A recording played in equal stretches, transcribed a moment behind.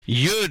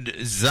Yud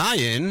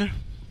Zayin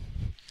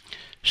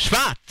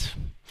Shvat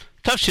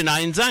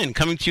Tavshinayin Zayin,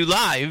 coming to you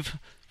live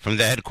from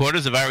the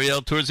headquarters of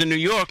Ariel Tours in New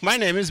York. My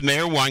name is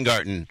Meir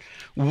Weingarten.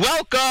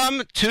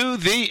 Welcome to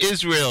the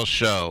Israel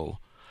Show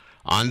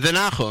on the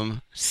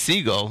Nachum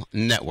Segal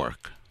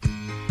Network.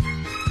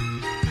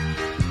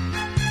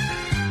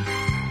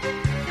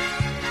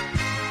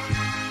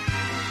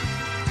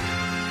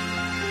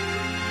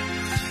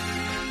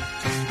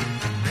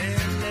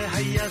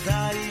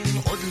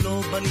 עוד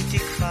לא בניתי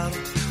כפר,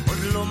 עוד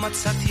לא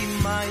מצאתי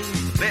מים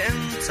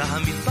באמצע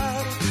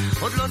המדבר,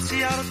 עוד לא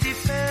ציירתי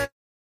פר,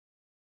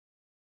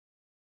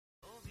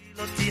 הוביל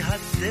אותי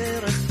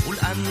הדרך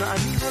ולאן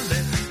אני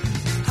הולך.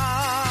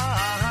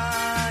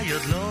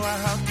 עוד לא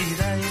אהבתי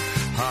די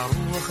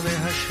הרוח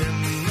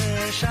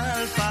והשמש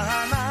על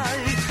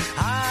פניי,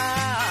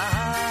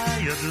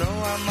 עוד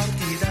לא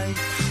אמרתי די,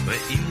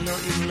 ואם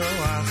לא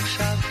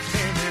עכשיו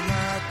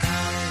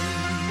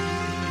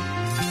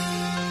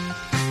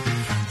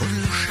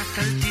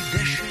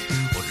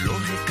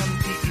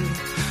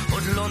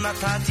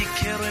נתתי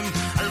כרם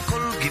על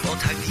כל גבעות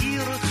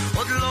הגיר,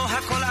 עוד לא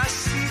הכל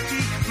עשיתי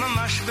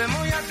ממש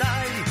במו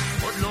ידיי,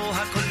 עוד לא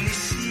הכל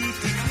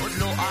ניסיתי, עוד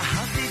לא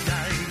אהבתי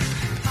די,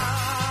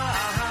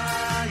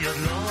 עוד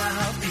לא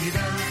אהבתי די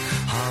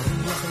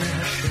הרוח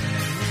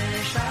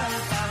והשמש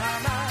על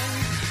פניי,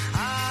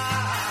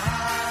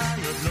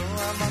 עוד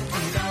לא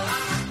אמרתי די,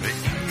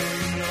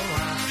 ואם לא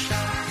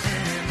עכשיו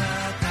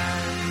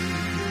מתי.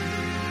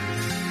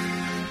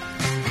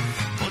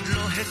 עוד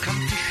לא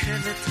הקמתי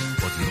שלט,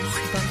 עוד לא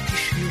חיברתי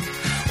שיר,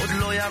 עוד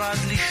לא ירד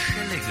לי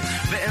שלג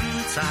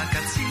באמצע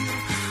הקציר,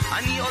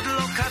 אני עוד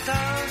לא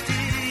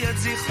כתבתי את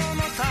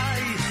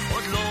זיכרונותיי,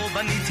 עוד לא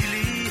בניתי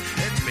לי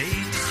את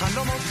בית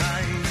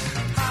חלומותיי,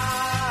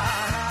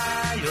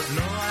 עוד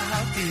לא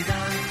אהבתי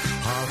די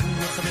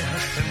הרוח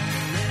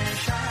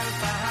והשמש על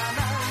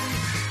פניי,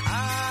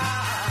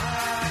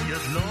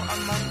 עוד לא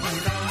אמרתי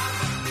די,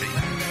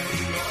 ואם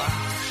לא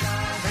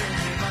עכשיו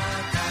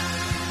ומתי.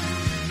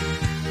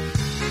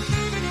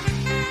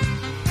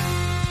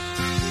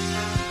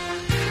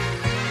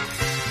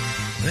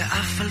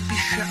 ואף על פי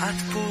שאת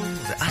פה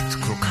ואת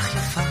כל כך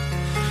יפה,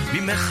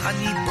 ממך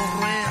אני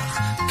בורח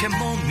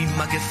כמו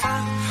ממגפה,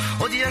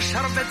 עוד יש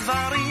הרבה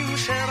דברים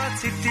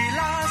שרציתי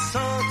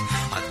לעשות,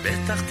 את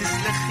בטח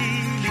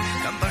תסלחי לי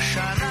גם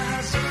בשנה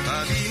הזאת.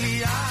 תביני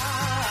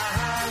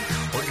יד,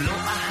 עוד לא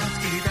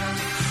אהבתי די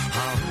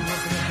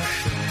הרוח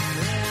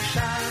והשמש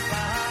על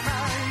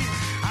פניי,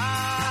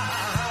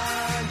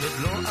 עוד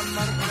לא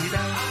אמרתי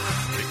די,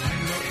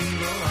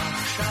 ואם לא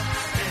עכשיו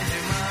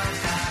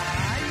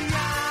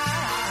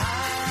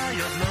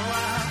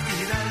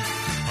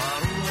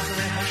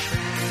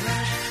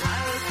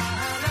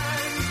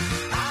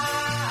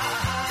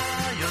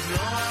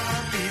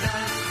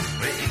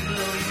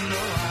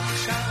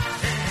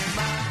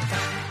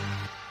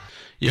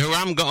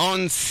Yehoram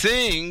Gaon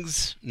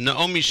sings,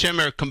 Naomi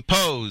Shemer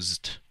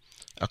composed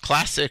a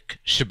classic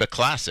Sheba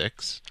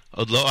Classics,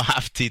 Od Lo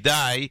Ahavti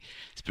Dai,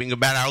 speaking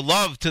about our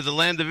love to the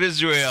land of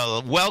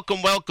Israel.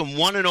 Welcome, welcome,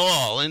 one and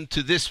all,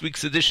 into this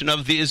week's edition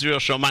of the Israel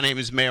Show. My name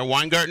is Meir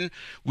Weingarten.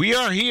 We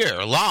are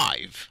here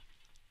live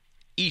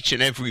each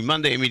and every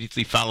Monday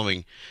immediately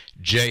following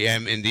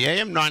JM in the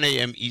AM, 9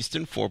 a.m.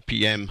 Eastern, 4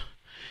 p.m.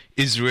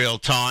 Israel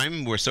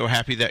time. We're so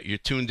happy that you're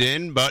tuned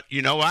in, but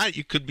you know what?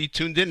 You could be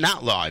tuned in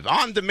not live,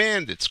 on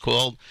demand it's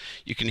called.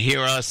 You can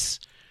hear us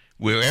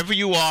wherever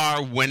you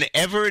are,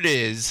 whenever it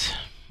is,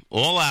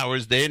 all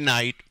hours, day and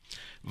night,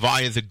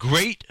 via the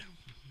great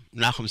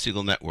Nachum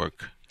Segal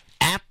Network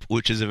app,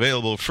 which is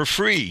available for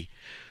free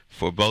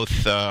for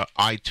both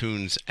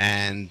iTunes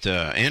and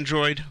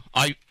Android,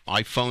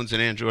 iPhones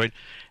and Android,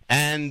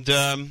 and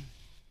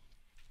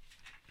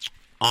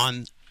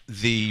on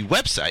the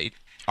website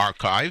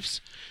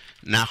archives,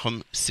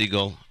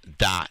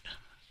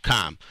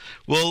 NachumSegal.com.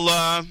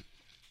 We'll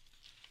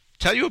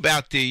tell you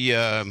about the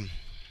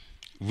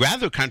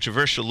rather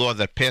controversial law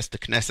that passed the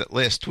Knesset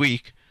last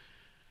week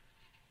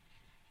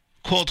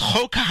called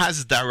Chok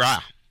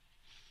HaSdara.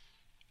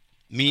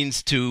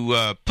 Means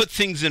to put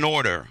things in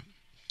order,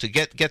 to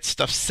get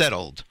stuff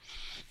settled.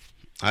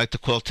 I like to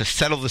call it to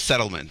settle the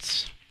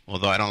settlements,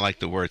 although I don't like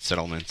the word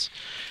settlements.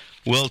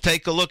 We'll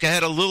take a look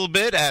ahead a little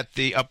bit at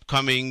the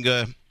upcoming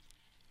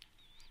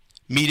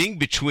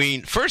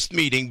first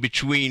meeting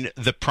between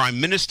the Prime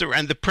Minister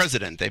and the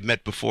President. They've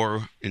met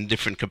before in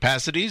different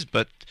capacities,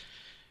 but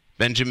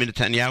Benjamin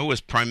Netanyahu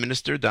is Prime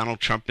Minister, Donald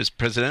Trump is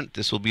President.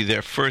 This will be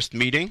their first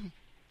meeting.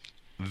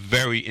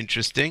 Very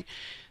interesting.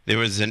 There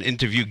was an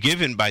interview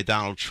given by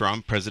Donald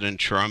Trump, President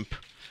Trump,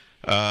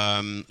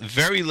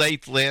 very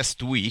late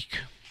last week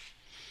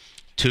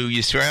to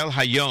Yisrael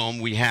Hayom.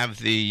 We have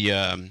the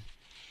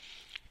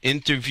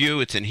interview.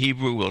 It's in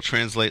Hebrew. We'll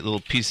translate little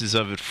pieces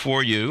of it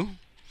for you.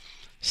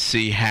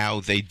 See how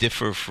they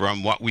differ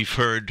from what we've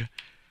heard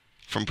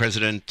from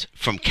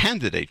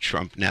candidate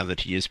Trump. Now that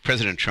he is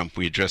President Trump,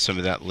 we addressed some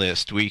of that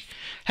last week.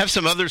 Have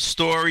some other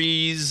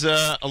stories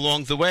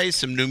along the way,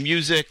 some new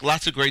music,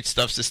 lots of great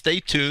stuff. So stay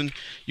tuned.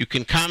 You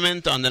can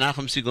comment on the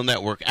Nachum Segal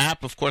Network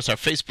app, of course, our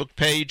Facebook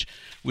page,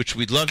 which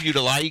we'd love you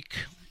to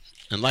like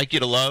and like you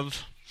to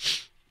love.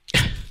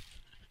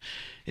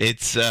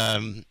 It's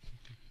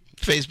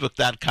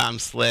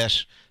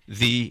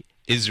facebook.com/The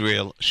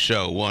Israel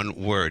Show, one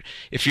word.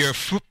 If you're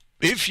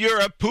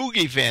a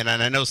Poogie fan,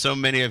 and I know so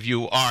many of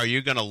you are,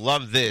 you're going to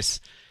love this.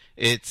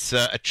 It's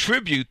a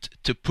tribute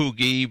to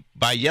Poogie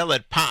by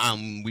Yeled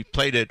Pa'am. We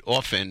played it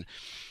often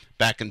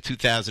back in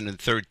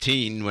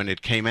 2013 when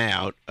it came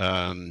out,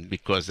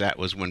 because that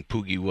was when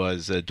Poogie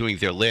was doing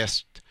their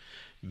last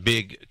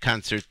big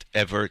concert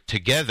ever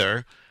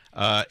together.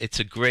 It's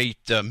a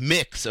great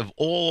mix of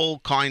all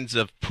kinds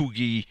of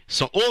Poogie,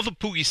 all the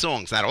Poogie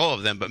songs, not all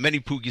of them, but many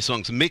Poogie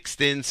songs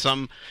mixed in,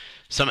 some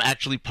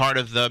actually part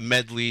of the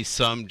medley,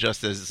 some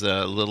just as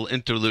little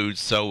interludes,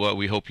 so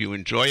we hope you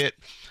enjoy it.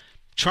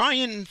 Try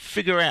and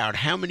figure out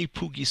how many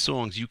Poogie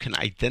songs you can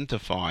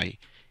identify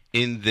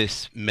in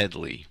this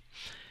medley.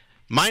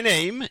 My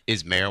name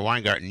is Meir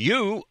Weingarten.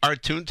 You are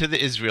tuned to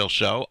the Israel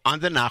Show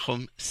on the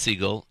Nachum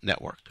Segal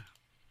Network.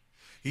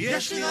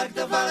 יש לי רק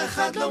דבר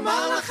אחד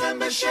לומר לכם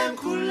בשם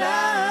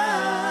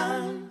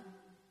כולם.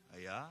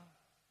 היה?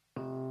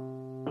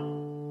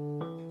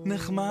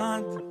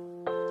 נחמד,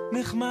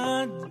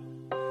 נחמד,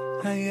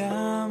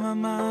 היה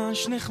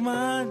ממש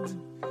נחמד.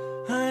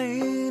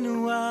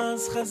 היינו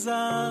אז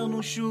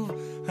חזרנו שוב,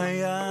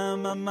 היה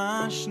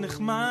ממש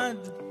נחמד.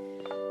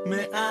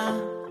 100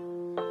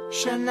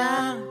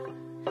 שנה,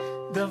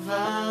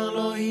 דבר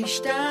לא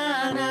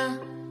השתנה.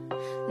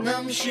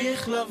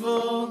 נמשיך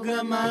לבוא,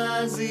 גם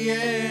אז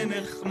יהיה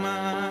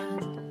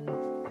נחמד.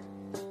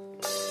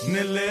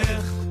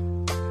 נלך,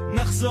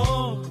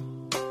 נחזור,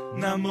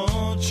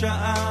 נעמוד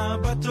שעה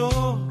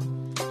בתור.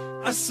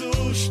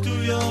 עשו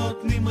שטויות,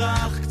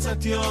 נמרח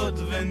קצת יוד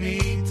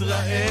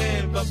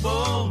ונתראה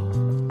בבור.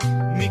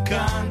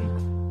 מכאן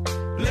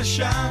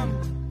לשם,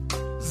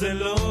 זה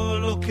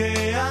לא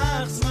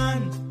לוקח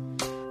זמן.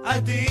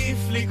 עדיף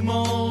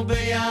לגמור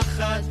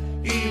ביחד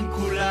עם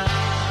כולם.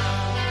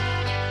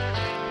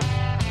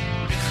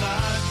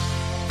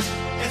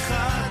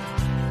 אחד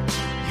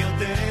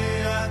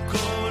יודע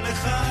כל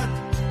אחד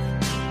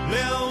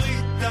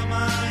להוריד את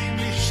המים,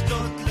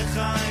 לשתות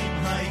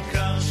לחיים,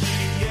 העיקר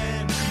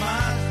שיהיה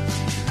נחמד.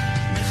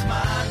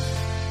 נחמד,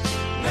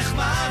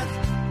 נחמד,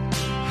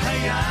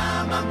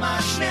 היה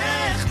ממש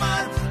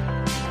נחמד.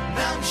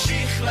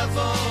 נמשיך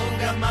לבוא,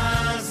 גם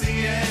אז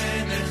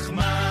יהיה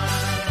נחמד.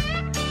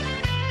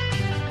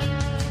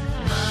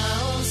 מה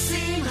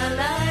עושים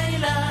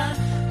הלילה?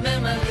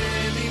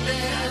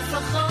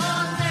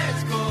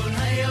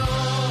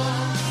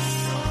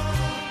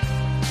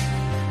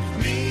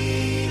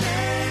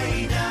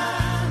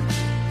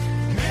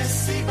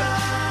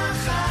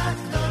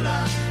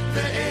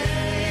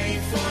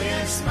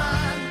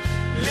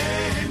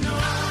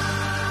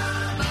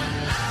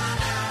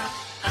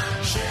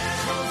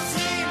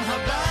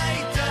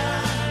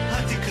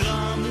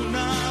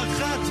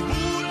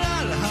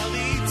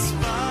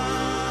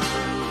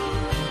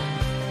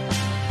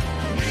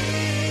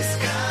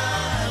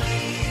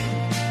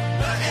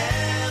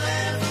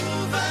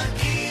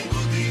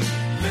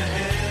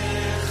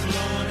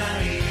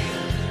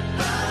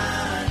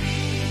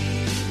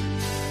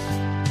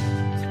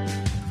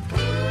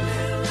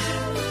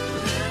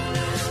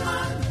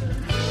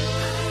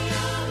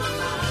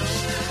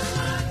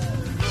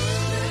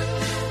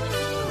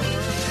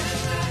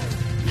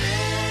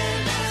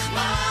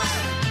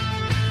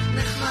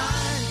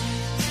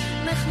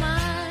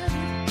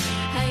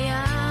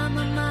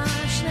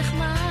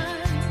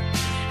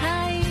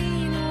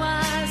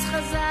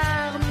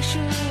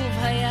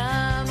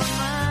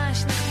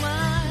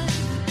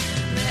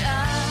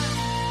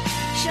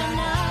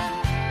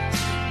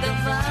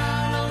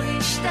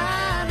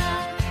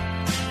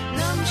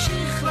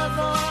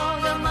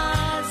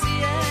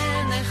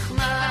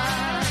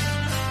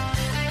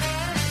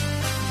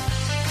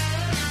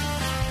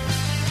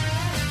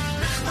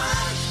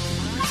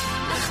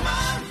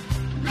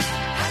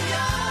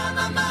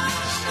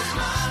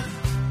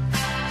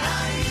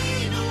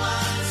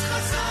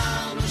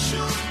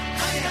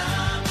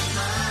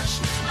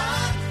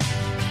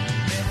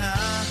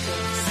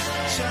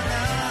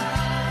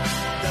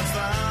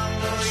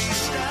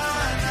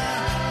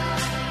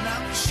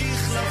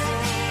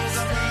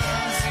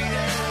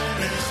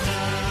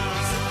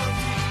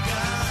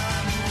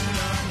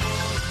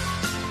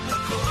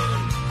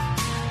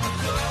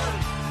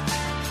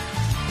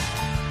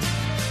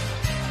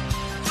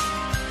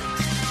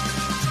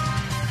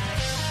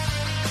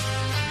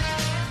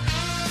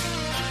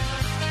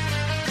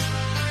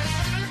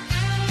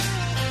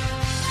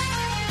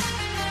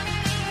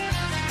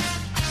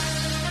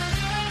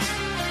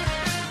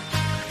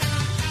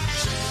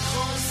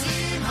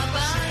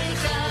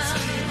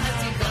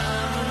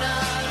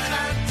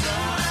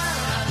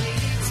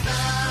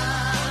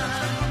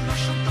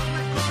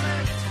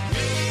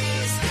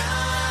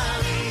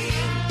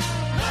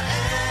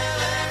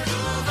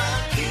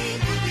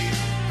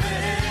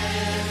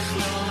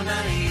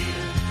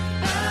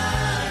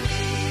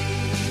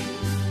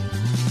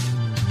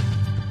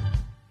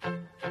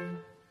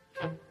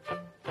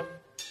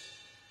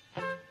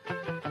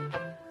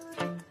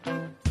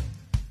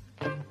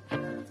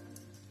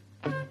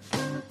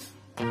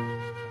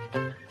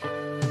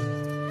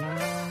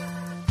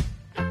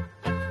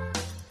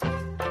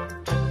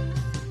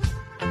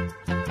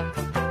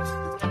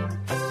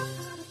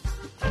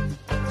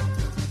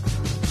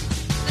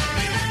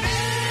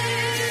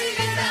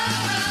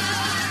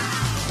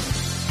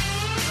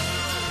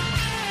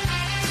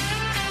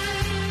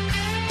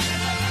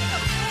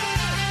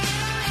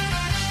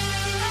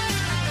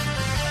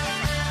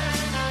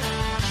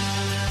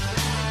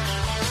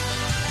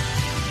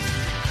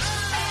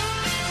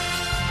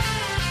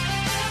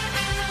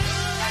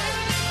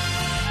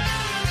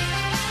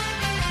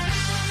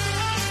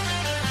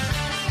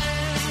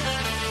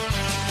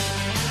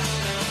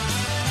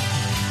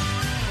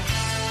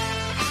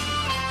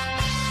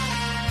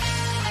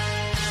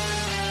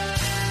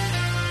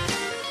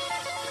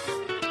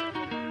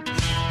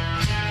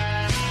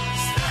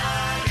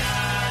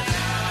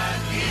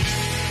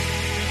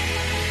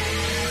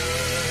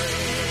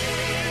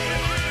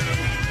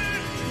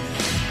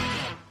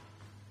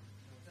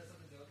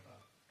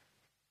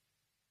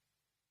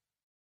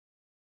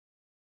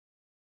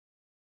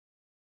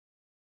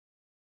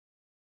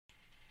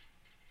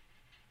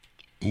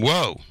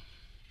 Whoa.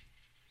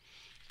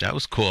 That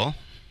was cool.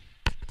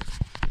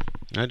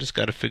 I just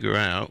got to figure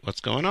out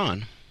what's going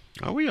on.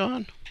 Are we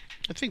on?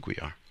 I think we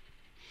are.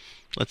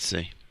 Let's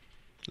see.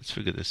 Let's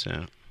figure this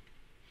out.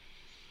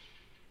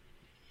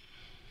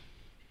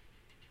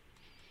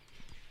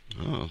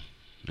 Oh,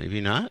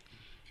 maybe not.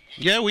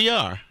 Yeah, we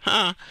are.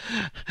 Huh?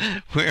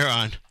 We're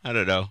on. I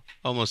don't know.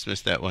 Almost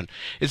missed that one.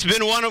 It's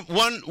been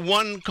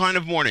one kind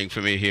of morning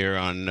for me here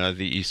on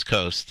the East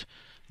Coast.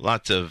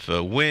 Lots of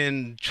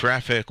wind,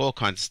 traffic, all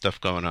kinds of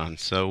stuff going on.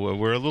 So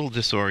we're a little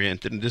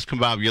disoriented and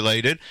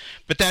discombobulated,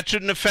 but that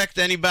shouldn't affect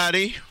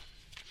anybody.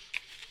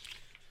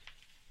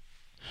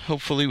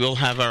 Hopefully we'll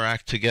have our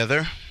act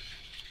together.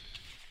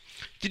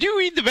 Did you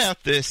read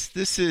about this?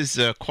 This is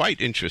quite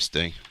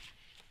interesting.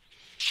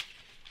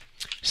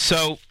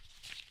 So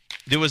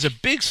there was a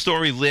big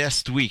story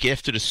last week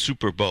after the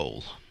Super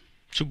Bowl.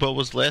 Super Bowl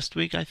was last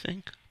week, I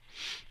think.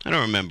 I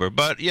don't remember,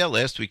 but yeah,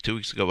 last week, 2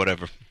 weeks ago,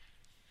 whatever.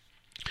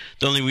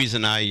 The only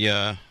reason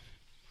I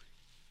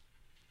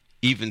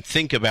even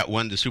think about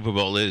when the Super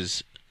Bowl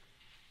is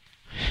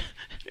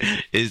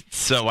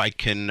so I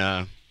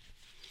can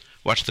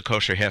watch the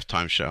Kosher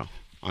Halftime Show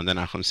on the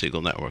Nachum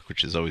Segal Network,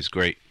 which is always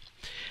great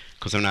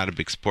because I'm not a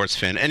big sports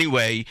fan.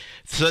 Anyway,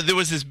 so there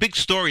was this big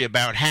story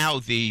about how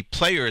the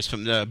players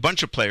from a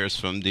bunch of players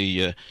from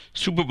the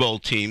Super Bowl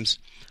teams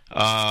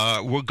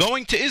were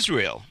going to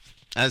Israel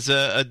as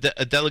a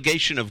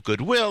delegation of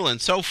goodwill and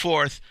so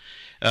forth.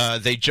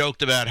 They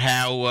joked about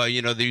how, there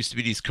used to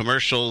be these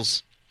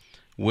commercials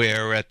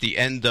where at the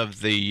end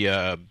of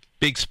the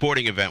big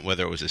sporting event,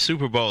 whether it was a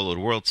Super Bowl or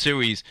the World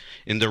Series,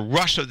 in the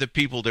rush of the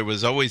people, there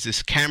was always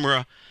this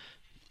camera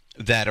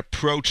that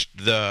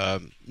approached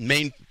the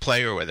main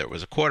player, whether it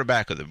was a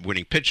quarterback or the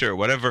winning pitcher or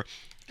whatever,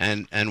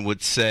 and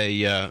would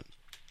say,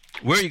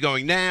 where are you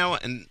going now?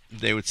 And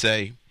they would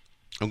say,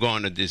 I'm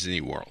going to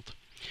Disney World.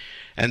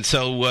 And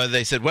so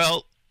they said,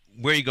 well,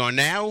 where are you going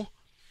now?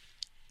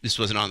 This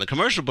wasn't on the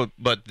commercial,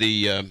 but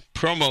the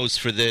promos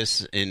for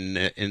this in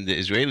the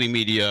Israeli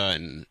media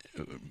and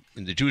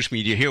in the Jewish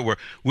media here were,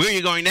 where are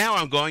you going now?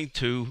 I'm going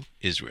to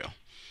Israel.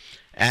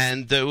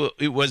 And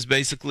it was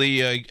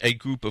basically a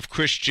group of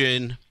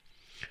Christian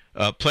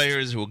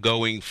players who were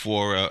going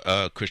for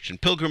a Christian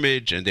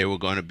pilgrimage, and they were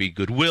going to be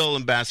goodwill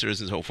ambassadors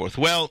and so forth.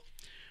 Well,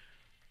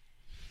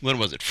 when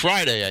was it?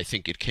 Friday, I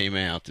think it came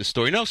out. The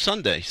story, no,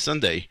 Sunday.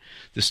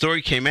 The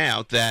story came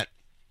out that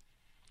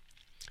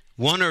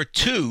one or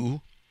two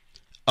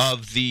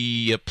of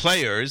the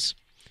players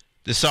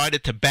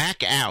decided to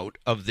back out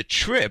of the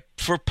trip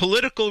for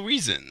political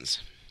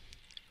reasons.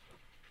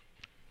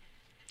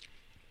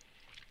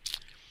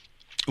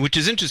 Which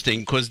is interesting,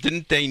 because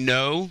didn't they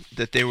know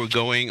that they were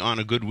going on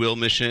a goodwill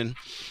mission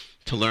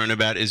to learn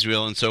about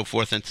Israel and so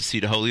forth and to see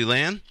the Holy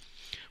Land?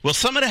 Well,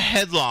 some of the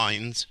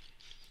headlines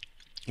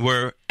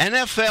were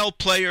NFL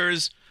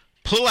players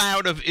pull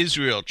out of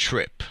Israel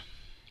trip.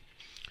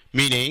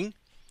 Meaning,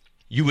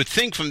 you would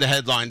think from the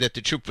headline that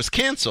the trip was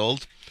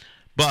canceled,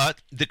 but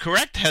the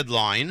correct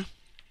headline,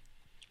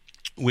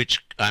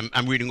 which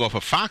I'm reading off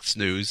of Fox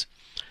News,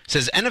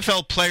 says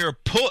NFL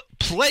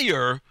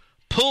player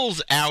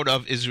pulls out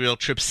of Israel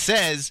trip,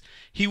 says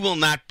he will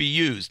not be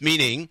used.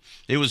 Meaning,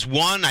 there was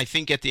one, I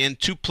think at the end,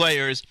 two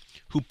players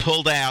who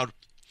pulled out.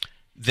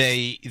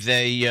 They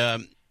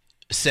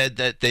said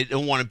that they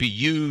don't want to be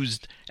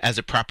used as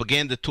a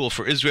propaganda tool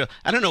for Israel.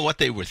 I don't know what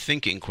they were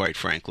thinking, quite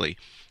frankly.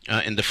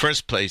 In the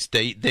first place,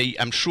 they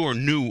I'm sure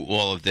knew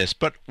all of this,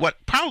 but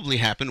what probably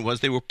happened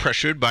was they were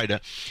pressured by the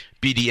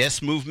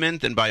BDS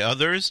movement and by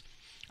others.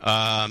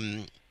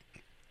 One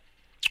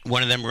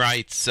of them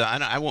writes,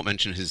 I won't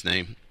mention his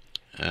name,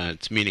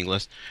 it's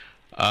meaningless.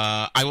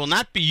 I will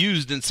not be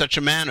used in such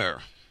a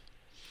manner,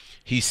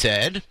 he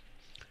said.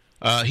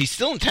 He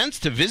still intends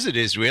to visit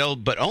Israel,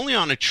 but only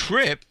on a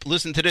trip,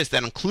 listen to this,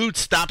 that includes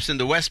stops in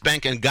the West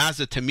Bank and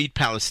Gaza to meet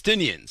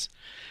Palestinians.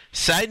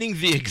 Citing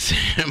the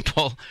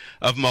example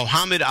of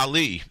Muhammad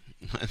Ali,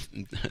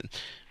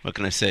 what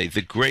can I say?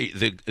 The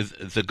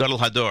Gadol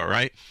Hador,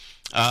 right?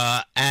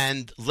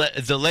 And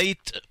the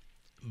late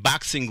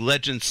boxing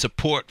legend's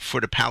support for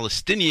the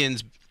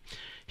Palestinians.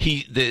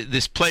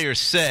 This player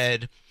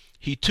said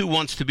he too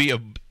wants to be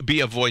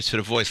a voice for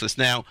the voiceless.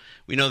 Now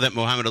we know that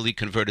Muhammad Ali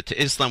converted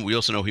to Islam. We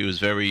also know he was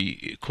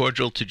very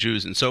cordial to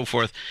Jews and so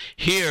forth.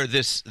 Here,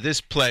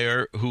 this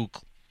player who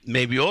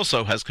maybe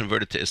also has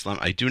converted to Islam,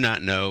 I do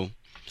not know.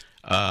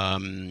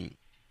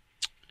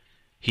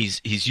 He's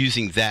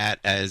using that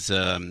as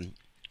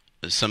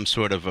some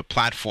sort of a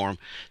platform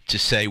to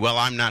say, well,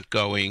 I'm not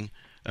going.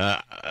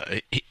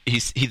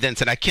 He then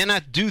said, I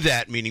cannot do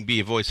that, meaning be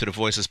a voice of the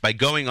voiceless, by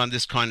going on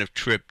this kind of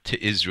trip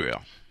to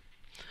Israel.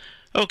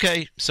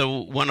 Okay, so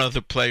one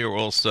other player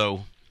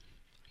also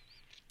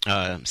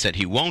said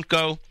he won't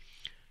go,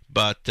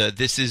 but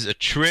this is a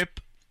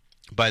trip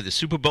by the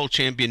Super Bowl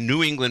champion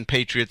New England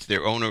Patriots.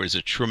 Their owner is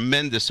a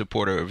tremendous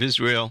supporter of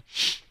Israel.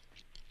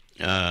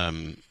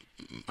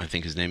 I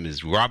think his name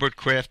is Robert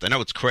Kraft. I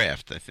know it's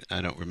Kraft.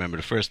 I don't remember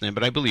the first name,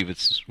 but I believe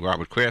it's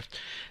Robert Kraft.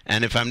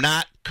 And if I'm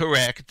not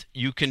correct,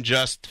 you can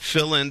just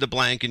fill in the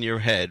blank in your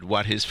head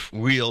what his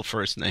real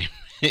first name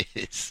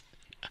is.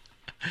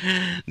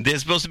 They're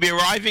supposed to be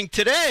arriving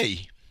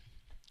today,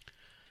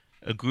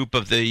 a group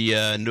of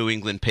the New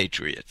England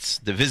Patriots.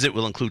 The visit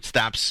will include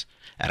stops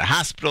at a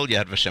hospital,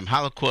 Yad Vashem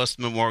Holocaust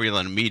Memorial,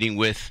 and a meeting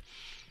with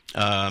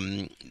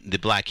the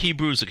Black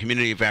Hebrews, a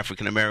community of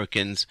African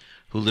Americans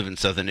who live in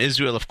southern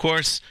Israel. Of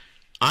course,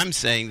 I'm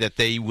saying that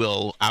they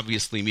will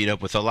obviously meet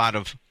up with a lot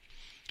of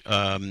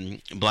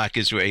Black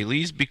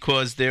Israelis,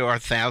 because there are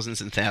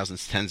thousands and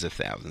thousands, tens of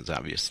thousands,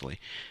 obviously,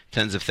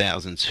 tens of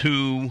thousands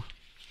who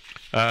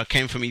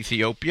came from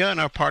Ethiopia and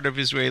are part of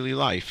Israeli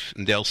life.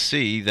 And they'll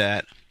see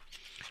that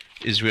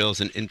Israel is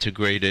an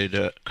integrated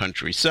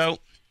country. So,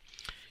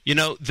 you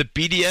know, the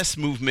BDS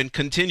movement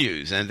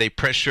continues, and they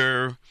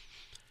pressure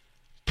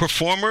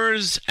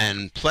performers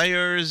and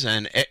players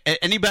and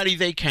anybody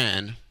they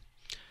can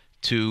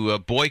to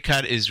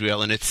boycott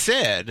Israel. And it's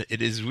sad,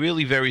 it is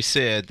really very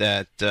sad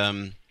that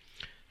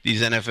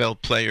these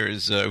NFL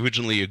players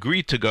originally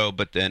agreed to go,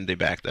 but then they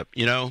backed up.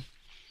 You know,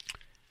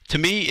 to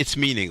me, it's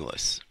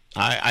meaningless.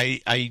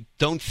 I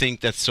don't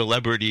think that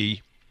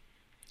celebrity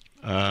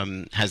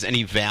has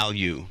any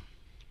value.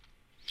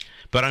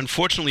 But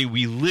unfortunately,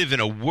 we live in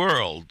a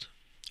world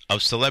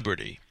of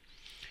celebrity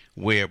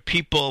where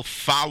people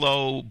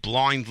follow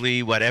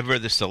blindly whatever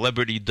the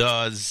celebrity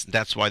does.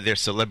 That's why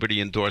there's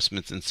celebrity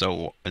endorsements and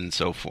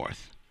so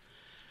forth.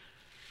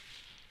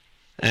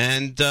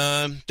 And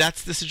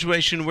that's the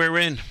situation we're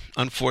in,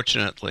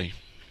 unfortunately.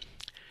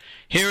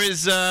 Here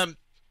is a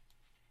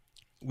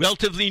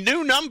relatively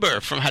new number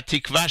from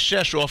Hatikva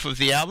Shesh off of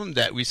the album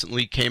that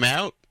recently came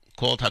out,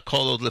 called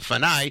Hakol Od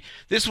Lefanai.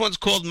 This one's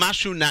called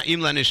Mashu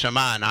Na'im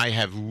LaNeshama, and I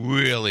have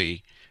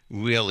really,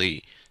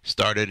 really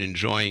started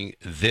enjoying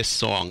this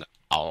song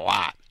a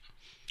lot.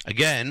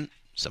 Again,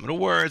 some of the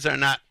words are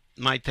not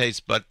my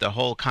taste, but the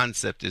whole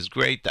concept is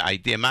great. The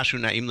idea, Mashu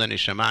Na'im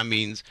LaNeshama,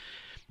 means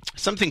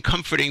something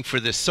comforting for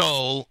the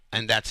soul,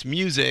 and that's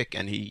music.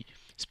 And he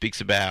speaks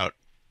about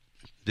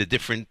the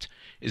different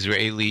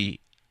Israeli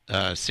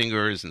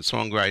singers and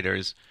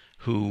songwriters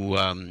who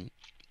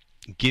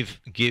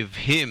give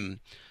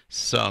him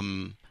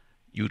some,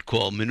 you'd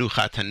call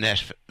menuchat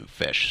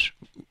hanefesh,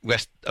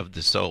 rest of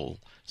the soul,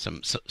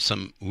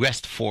 some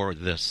rest for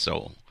the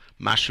soul.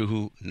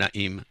 Mashu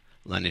Na'im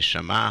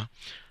LaNeshama,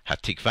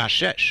 Hatikva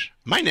Shesh.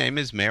 My name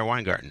is Meir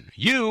Weingarten.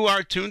 You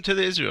are tuned to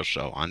the Israel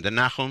Show on the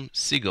Nachum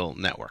Segal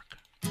Network.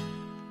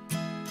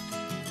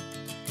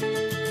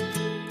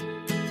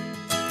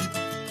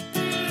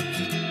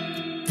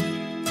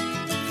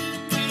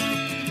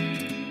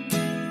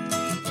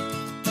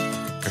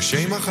 קשה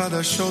עם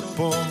החדשות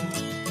פה,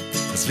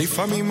 אז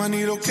לפעמים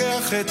אני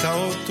לוקח את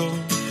האוטו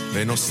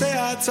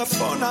ונוסע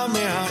צפונה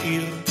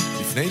מהעיר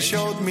לפני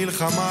שעוד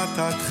מלחמה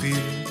תתחיל,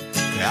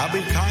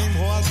 והברכיים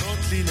רועדות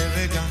לי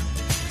לרגע,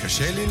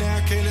 קשה לי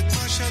לעכל את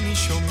מה שאני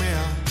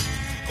שומע,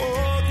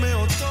 עוד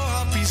מאותו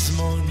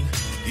הפזמון,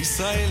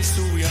 ישראל,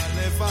 סוריה,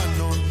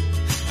 לבנון.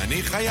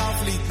 אני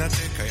חייב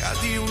להתנתק, היה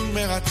דיון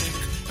מרתק,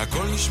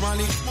 הכל נשמע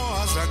לי כמו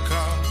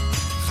אזעקה,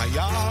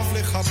 חייב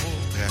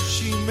לחבור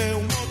רעשים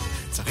מהומות,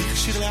 צריך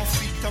שיר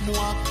להפיק את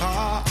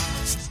המועקה,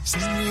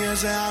 שים לי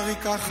איזה ארי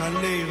ככה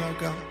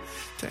להירגע,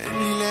 תן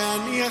לי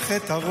להניח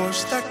את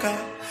הראש דקה,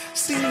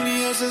 שים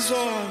לי איזה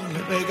זוהר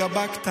לרגע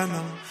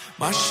בקטנה,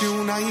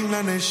 משהו נעים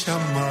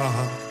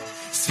לנשמה,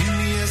 שים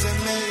לי איזה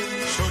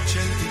מייל, שוט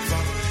של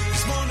תקווה,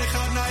 זמון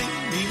אחד נעים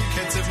עם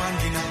קצב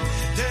מנגינה,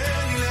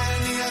 תן לי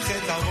להניח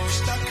את הראש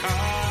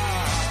דקה.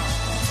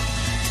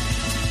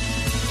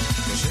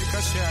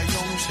 קשה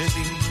היום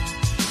שלי,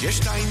 יש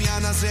את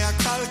העניין הזה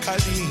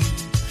הכלכלי,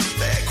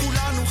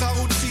 וכולנו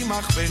חרוצים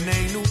אך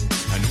בינינו,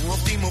 אנו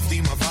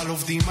עובדים אבל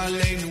עובדים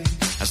עלינו,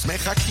 אז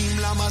מחכים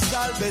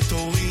למזל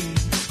בתורים,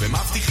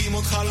 ומבטיחים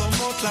עוד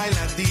חלומות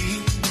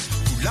לילדים,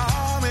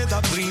 כולם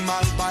מדברים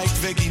על בית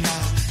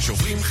וגינה,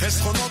 שוברים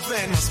חסכונות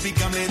ואין מספיק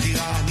גם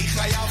לדירה, אני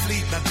חייב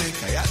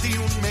להתנתק, היה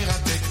דיון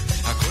מרתק,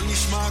 הכל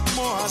נשמע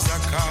כמו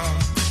אזעקה,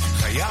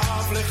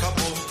 חייב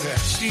לחבות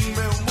רעשים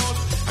מהומות,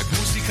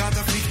 המוזיקה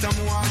תפיק את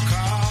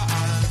המועקה,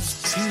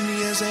 שים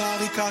לי איזה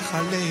ארי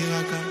ככה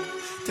להירגע,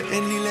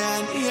 תן לי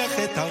להניח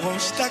את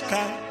הראש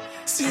דקה,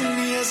 שים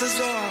לי איזה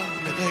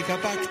זוהר לרגע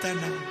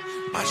בקטנה,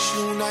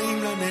 משהו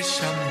נעים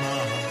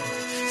לנשמה,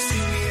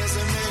 שים לי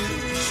איזה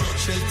מייל, שוט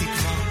של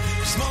תקווה,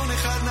 זמון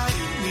אחד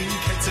נעים עם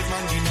קצב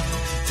מנגינה,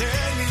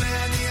 תן לי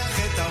להניח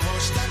את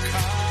הראש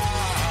דקה.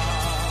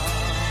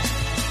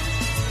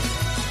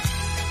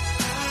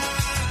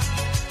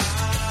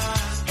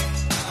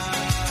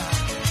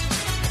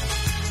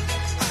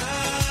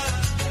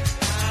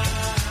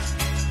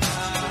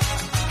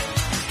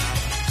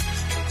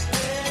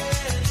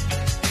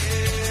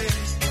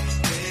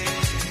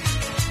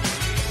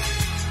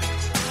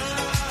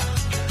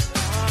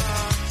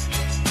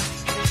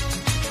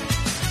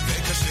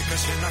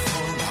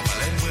 שנכון,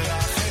 אבל אין ברירה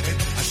אחרת,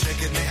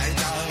 השקט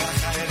נהדר,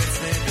 רק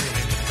הארץ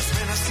נהדרת, אז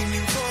מנסים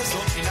למצוא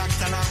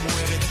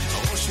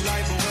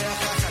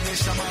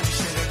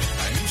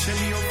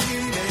שלי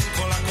עוברים בין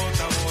כל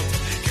הכותרות,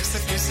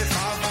 כסף כסף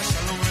אהבה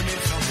שלום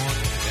ומלחמות,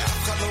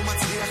 ואף אחד לא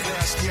מצליח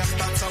להשכיח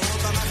את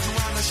הצרות. אנחנו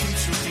אנשים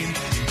פשוטים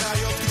עם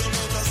בעיות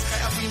גדולות, אז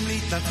חייבים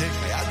להתנתק.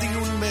 היה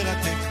דיון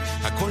מרתק,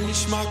 הכל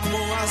נשמע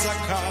כמו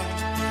הזקה,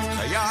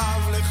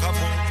 חייב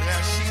לחוות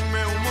רעשים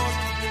מהומות,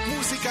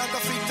 מוזיקה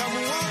תפיק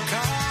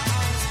תמועקה.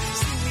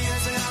 שימי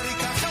איזה הרי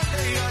ככה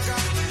להירגע,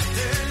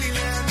 תן לי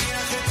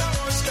להניח את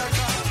הראש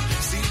דקה,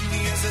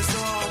 שימי איזה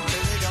זוהר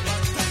לרגע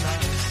בקטנה,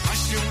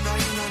 משהו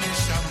נעים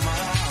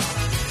לנשמה,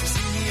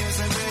 שימי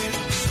איזה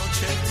מרשות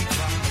של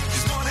תקווה,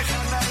 זמון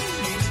אחד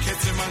נעים עם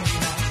קצב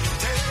מנגינה,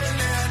 תן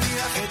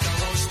להניח את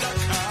הראש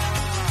דקה.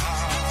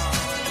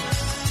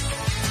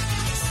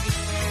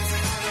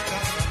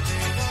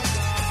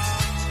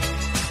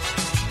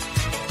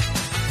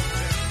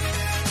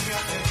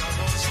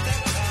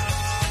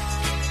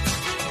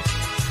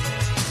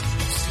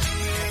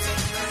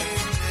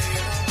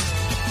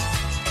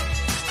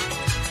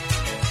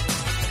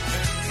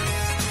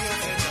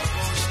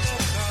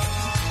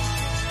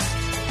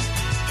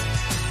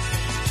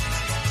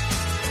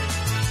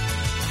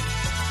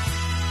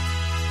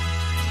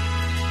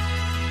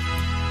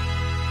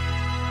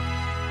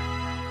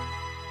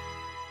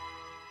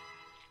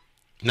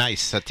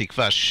 Nice.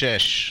 Hatikva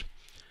 6.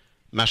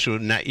 Mashu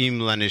Na'im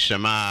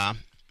Lanishama.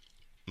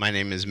 My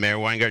name is Meir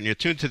Weingart, and you're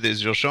tuned to the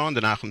Israel Show on the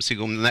Nachum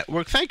Segal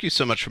Network. Thank you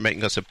so much for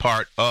making us a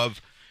part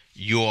of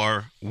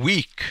your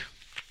week.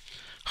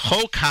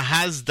 Chok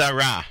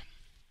HaHasdara.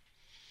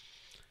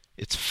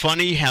 It's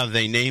funny how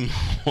they name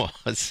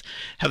laws,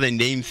 how they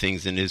name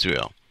things in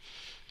Israel.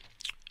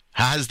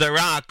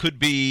 HaHasdara could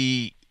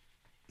be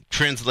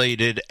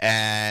translated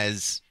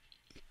as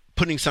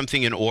putting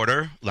something in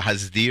order,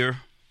 lahazdir,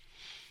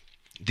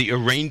 the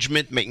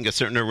arrangement, making a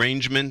certain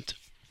arrangement.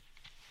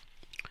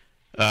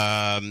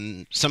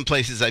 Some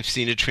places I've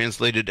seen it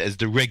translated as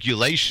the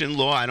regulation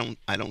law.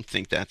 I don't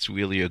think that's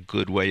really a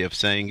good way of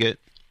saying it.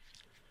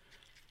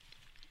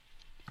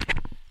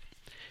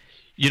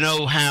 You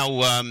know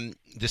how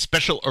the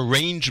special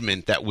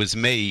arrangement that was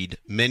made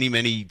many,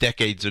 many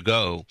decades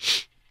ago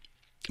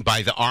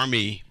by the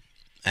army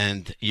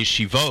and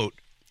yeshivot,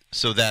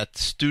 so that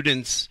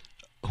students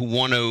who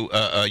want to,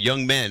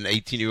 young men,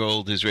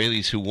 18-year-old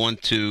Israelis who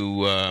want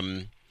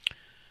to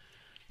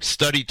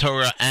study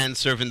Torah and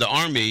serve in the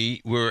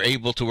army, were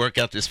able to work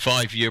out this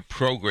 5-year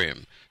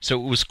program.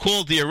 So it was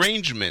called the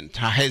arrangement,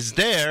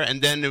 HaHesder,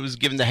 and then it was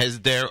given the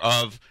Hesder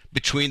of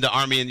between the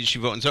army and the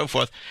yeshivot and so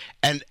forth.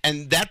 And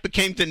that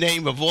became the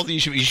name of all the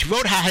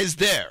yeshivot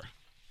HaHesder.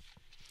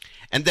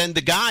 And then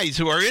the guys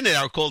who are in it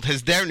are called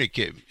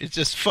Hesdernikim. It's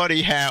just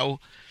funny how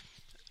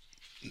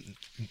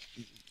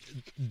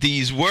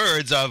these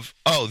words of,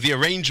 the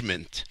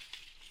arrangement,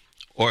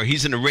 or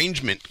he's an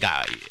arrangement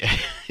guy.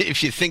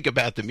 If you think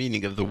about the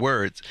meaning of the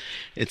words,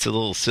 it's a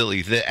little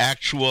silly. The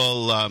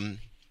actual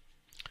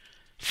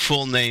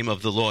full name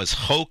of the law is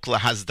Chok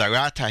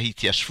LaHasdarat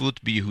HaHityashvut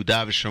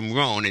BYehuda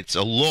v'Shomron. It's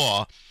a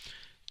law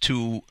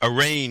to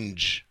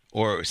arrange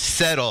or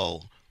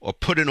settle or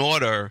put in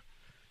order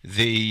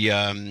the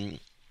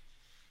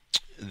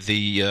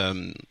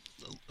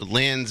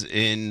lands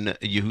in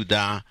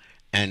Yehuda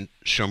and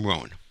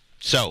Shomron.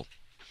 So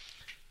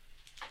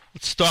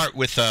let's start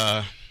with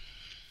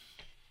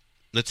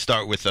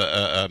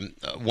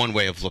one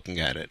way of looking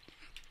at it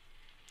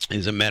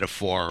is a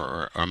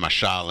metaphor or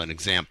mashal, an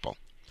example.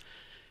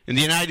 In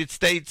the United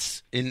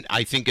States,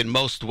 I think in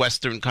most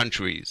Western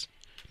countries,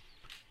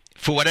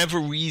 for whatever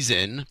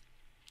reason,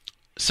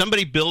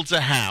 somebody builds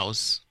a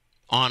house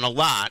on a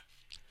lot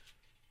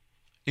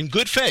in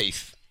good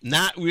faith,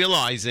 not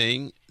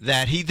realizing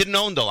that he didn't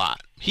own the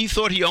lot. He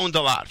thought he owned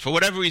a lot. For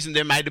whatever reason,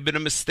 there might have been a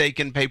mistake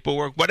in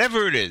paperwork.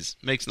 Whatever it is,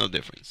 makes no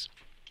difference.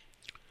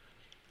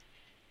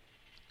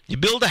 You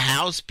build a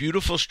house,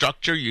 beautiful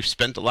structure, you've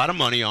spent a lot of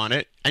money on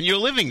it, and you're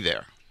living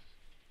there.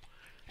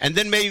 And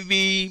then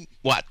maybe,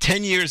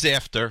 10 years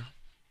after,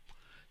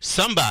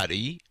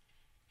 somebody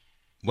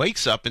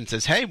wakes up and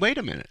says, hey, wait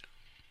a minute.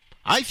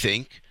 I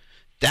think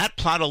that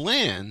plot of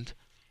land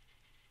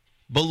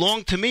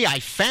belonged to me. I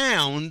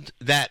found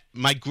that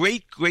my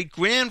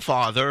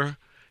great-great-grandfather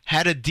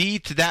had a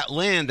deed to that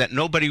land that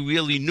nobody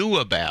really knew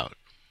about.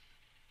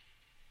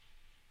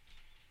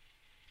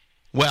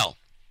 Well,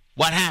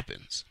 what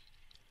happens?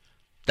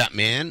 That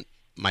man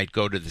might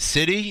go to the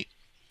city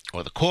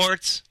or the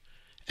courts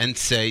and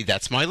say,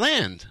 that's my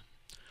land.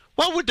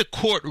 What would the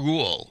court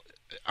rule?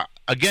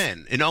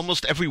 Again, in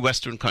almost every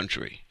Western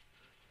country.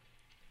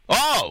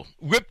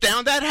 Rip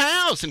down that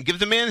house and give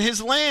the man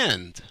his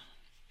land.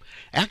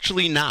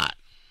 Actually not.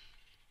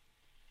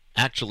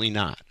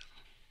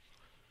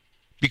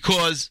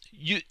 Because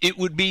it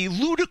would be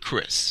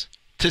ludicrous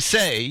to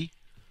say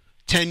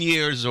 10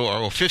 years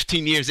or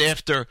 15 years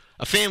after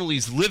a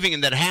family's living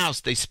in that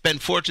house, they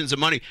spend fortunes of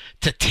money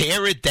to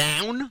tear it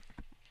down.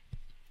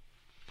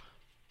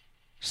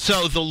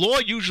 So the law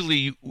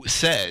usually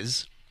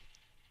says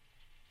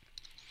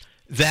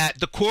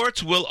that the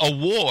courts will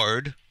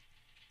award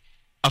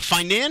a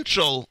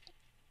financial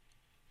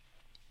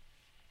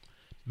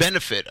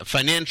benefit, a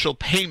financial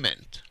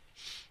payment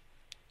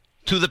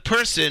to the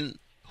person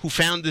who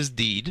found this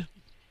deed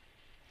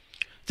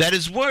that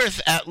is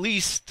worth at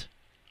least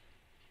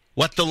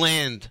what the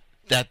land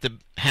that the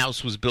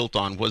house was built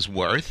on was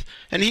worth,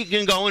 and he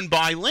can go and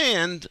buy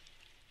land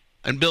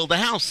and build a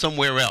house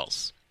somewhere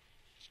else.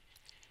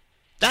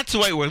 That's the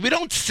way it works. We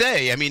don't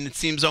say, I mean, it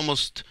seems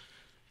almost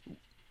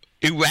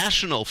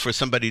irrational for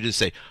somebody to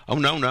say, oh,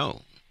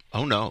 no,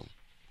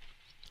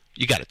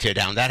 you got to tear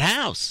down that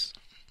house.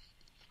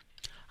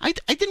 I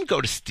didn't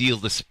go to steal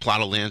this plot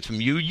of land from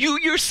you. You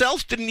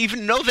yourself didn't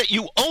even know that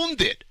you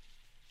owned it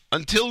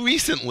until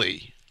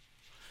recently.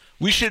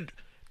 We should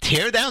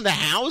tear down the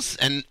house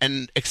and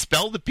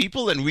expel the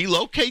people and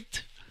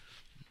relocate?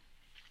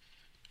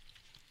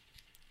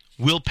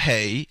 We'll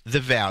pay the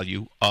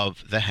value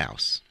of the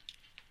house.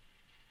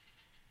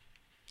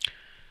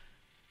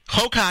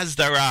 Chok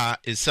HaSdara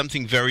is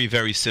something very,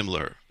 very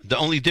similar. The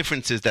only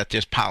difference is that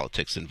there's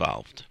politics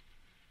involved.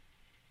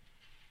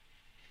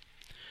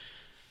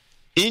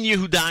 In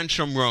Yehuda and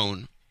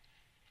Shomron,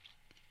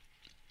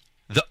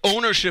 the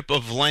ownership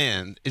of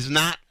land is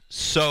not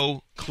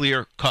so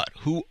clear-cut.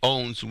 Who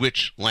owns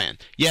which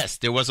land? Yes,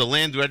 there was a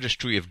land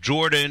registry of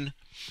Jordan,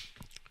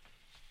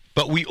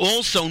 but we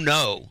also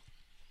know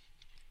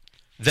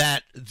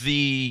that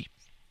the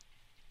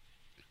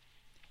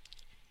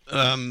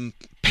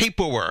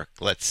paperwork,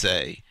 let's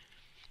say,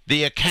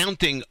 the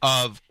accounting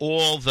of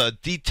all the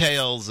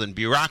details and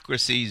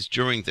bureaucracies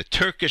during the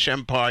Turkish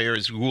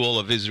Empire's rule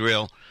of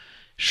Israel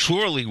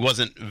surely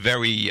wasn't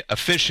very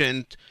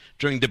efficient.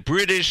 During the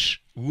British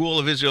rule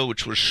of Israel,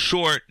 which was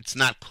short, it's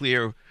not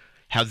clear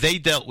how they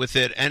dealt with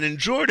it. And in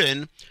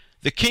Jordan,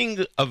 the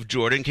king of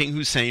Jordan, King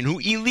Hussein, who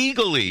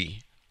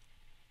illegally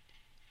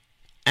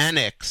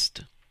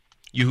annexed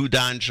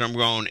Yehuda and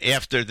Shomron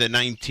after the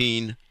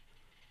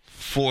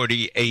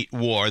 1948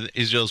 war,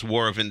 Israel's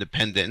War of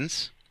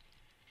Independence.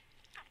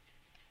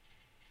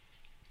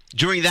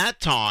 During that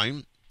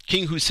time,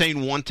 King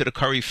Hussein wanted to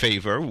curry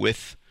favor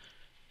with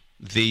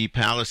the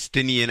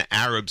Palestinian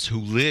Arabs who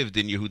lived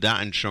in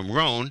Yehuda and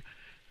Shomron,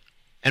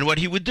 and what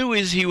he would do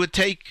is he would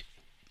take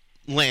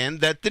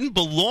land that didn't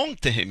belong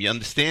to him. You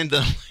understand?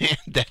 The land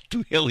that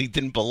really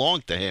didn't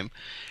belong to him.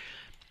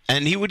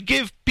 And he would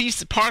give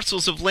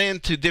parcels of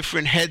land to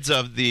different heads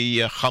of the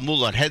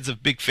Chamulot, heads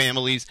of big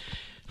families,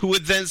 who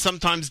would then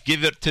sometimes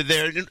give it to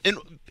their... And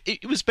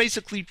it was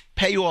basically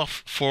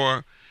payoff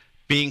for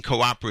being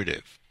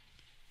cooperative.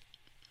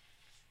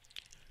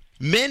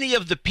 Many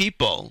of the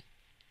people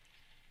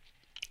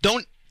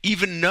don't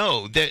even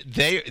know that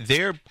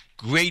their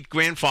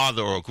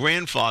great-grandfather or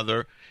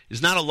grandfather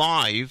is not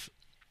alive,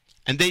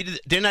 and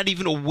they're not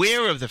even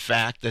aware of the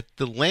fact that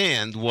the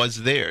land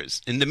was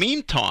theirs. In the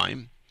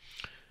meantime,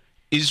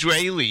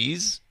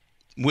 Israelis,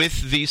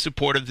 with the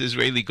support of the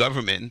Israeli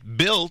government,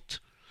 built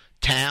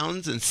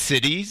towns and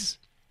cities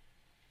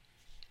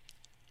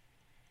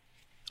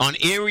on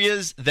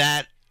areas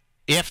that,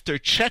 after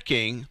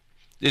checking,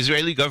 the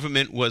Israeli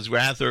government was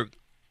rather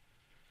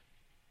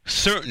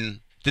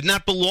certain did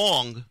not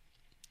belong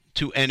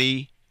to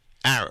any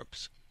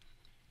Arabs.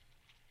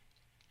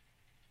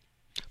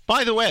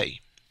 By the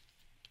way,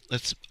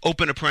 let's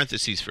open a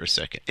parenthesis for a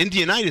second. In the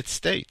United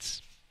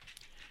States,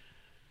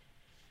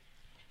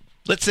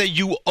 let's say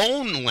you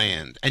own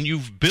land and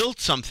you've built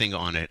something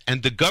on it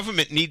and the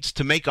government needs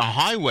to make a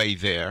highway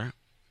there.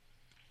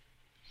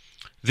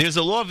 There's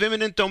a law of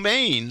eminent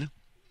domain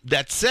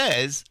that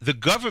says the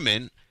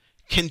government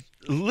can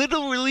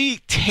literally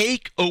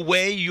take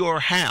away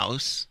your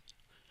house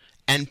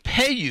and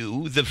pay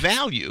you the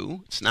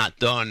value. It's not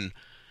done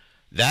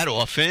that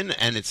often,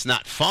 and it's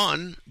not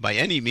fun by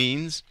any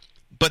means,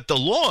 but the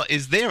law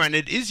is there and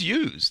it is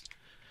used.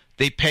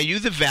 They pay you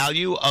the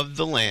value of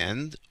the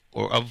land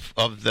or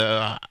of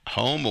the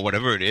home or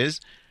whatever it is,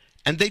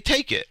 and they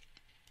take it.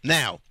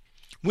 Now,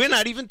 we're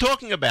not even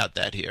talking about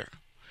that here.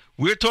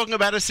 We're talking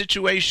about a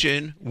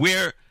situation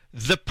where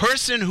the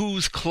person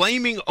who's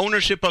claiming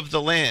ownership of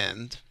the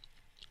land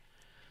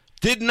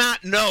did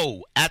not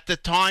know at the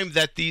time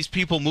that these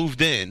people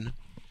moved in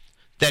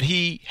that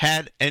he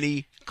had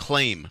any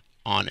claim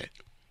on it.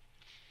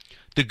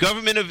 The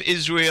government of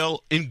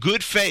Israel, in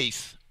good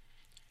faith,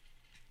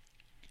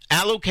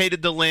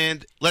 allocated the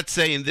land, let's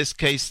say in this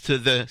case, to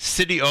the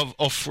city of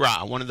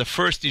Ofra, one of the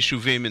first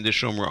Yeshuvim in the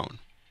Shomron.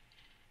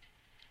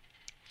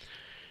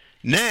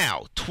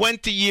 Now,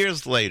 20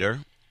 years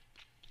later,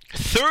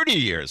 30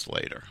 years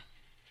later,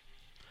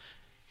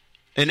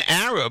 an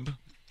Arab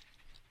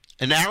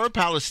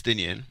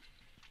Palestinian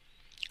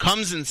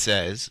comes and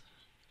says,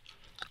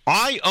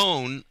 I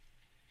own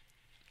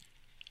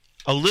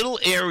a little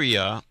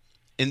area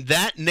in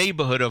that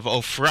neighborhood of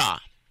Ofra,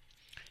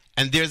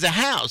 and there's a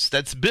house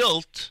that's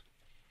built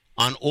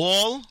on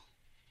all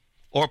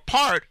or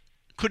part,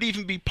 could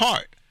even be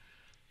part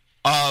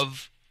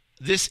of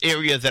this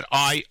area that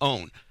I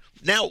own.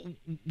 Now,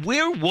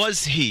 where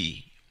was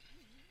he?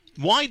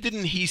 Why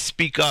didn't he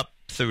speak up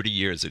 30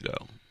 years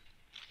ago?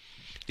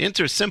 The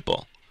answer is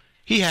simple.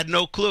 He had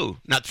no clue.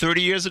 Not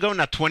 30 years ago,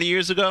 not 20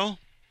 years ago.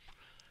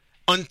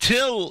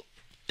 Until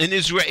an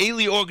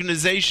Israeli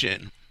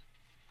organization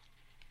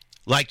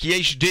like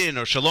Yesh Din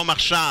or Shalom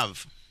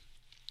Achshav,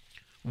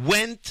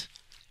 went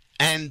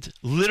and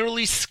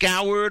literally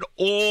scoured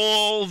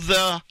all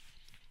the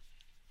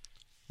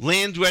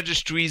land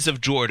registries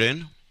of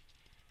Jordan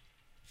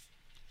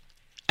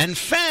and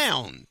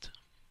found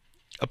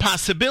a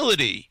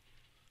possibility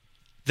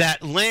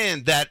that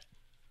land that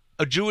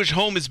a Jewish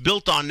home is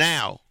built on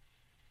now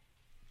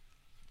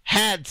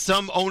had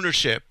some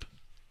ownership,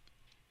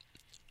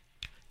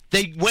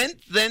 they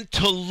went then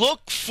to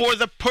look for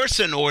the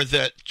person or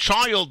the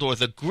child or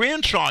the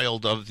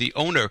grandchild of the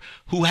owner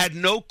who had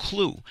no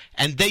clue.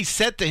 And they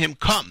said to him,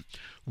 come,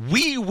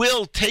 we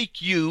will take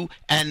you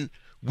and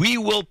we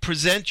will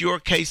present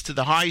your case to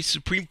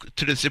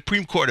the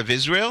Supreme Court of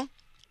Israel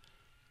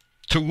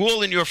to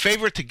rule in your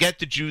favor to get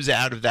the Jews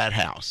out of that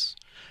house.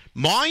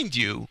 Mind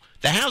you,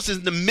 the house is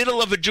in the middle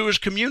of a Jewish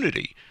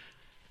community.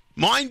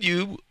 Mind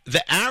you,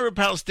 the Arab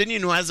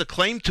Palestinian who has a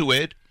claim to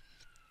it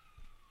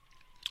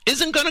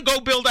isn't going to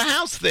go build a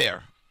house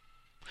there.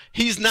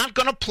 He's not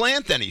going to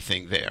plant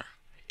anything there.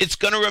 It's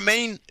going to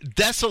remain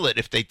desolate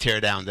if they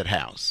tear down that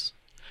house.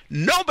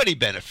 Nobody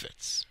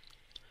benefits.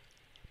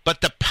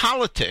 But the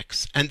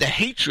politics and the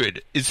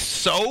hatred is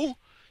so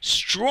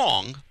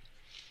strong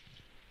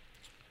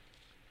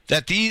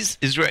that these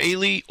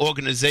Israeli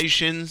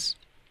organizations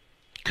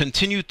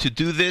continue to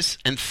do this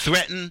and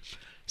threaten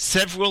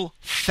several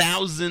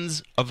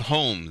thousands of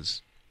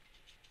homes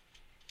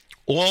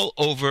all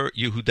over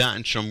Yehuda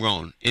and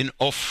Shomron, in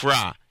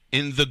Ofra,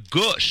 in the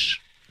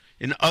Gush,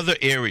 in other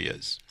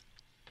areas.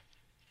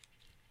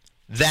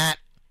 That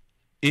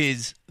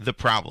is the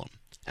problem.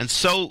 And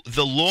so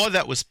the law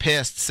that was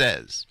passed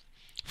says,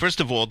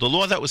 first of all, the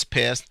law that was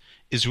passed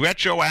is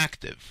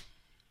retroactive.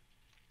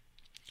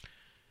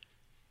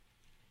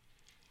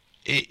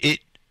 It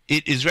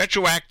is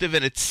retroactive,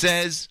 and it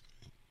says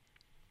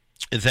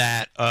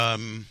that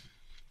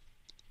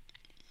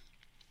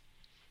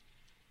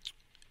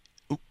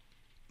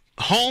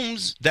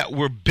homes that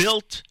were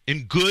built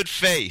in good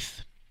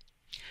faith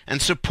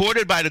and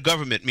supported by the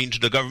government, means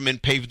the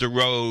government paved the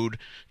road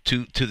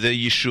to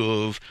the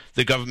yeshuv,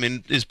 the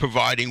government is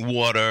providing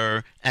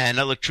water and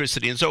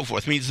electricity and so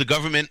forth, means the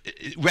government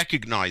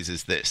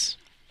recognizes this.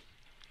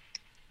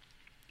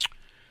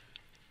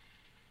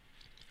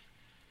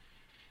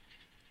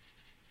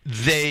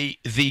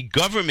 The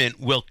government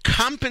will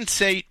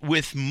compensate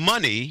with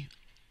money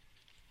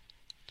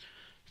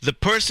the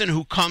person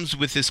who comes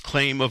with this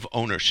claim of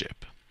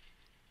ownership,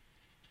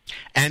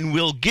 and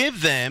will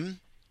give them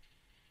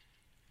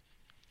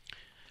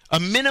a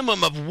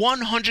minimum of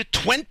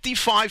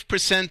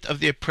 125%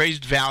 of the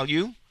appraised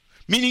value,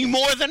 meaning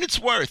more than it's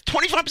worth,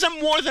 25%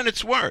 more than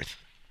it's worth,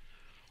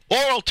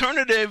 or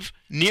alternative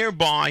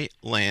nearby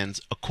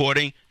lands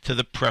according to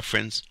the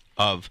preference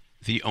of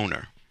the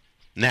owner.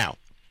 Now,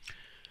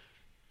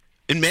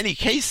 in many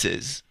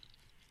cases,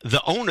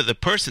 the owner, the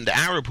person, the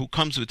Arab who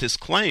comes with this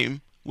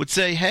claim would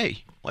say,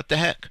 hey, what the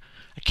heck?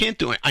 I can't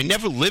do it. I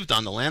never lived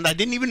on the land. I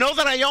didn't even know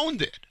that I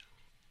owned it.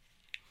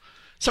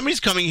 Somebody's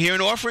coming here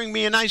and offering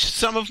me a nice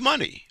sum of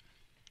money.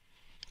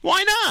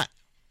 Why not?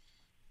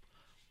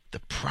 The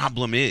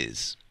problem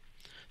is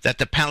that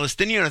the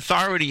Palestinian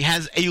Authority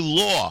has a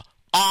law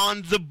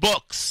on the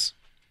books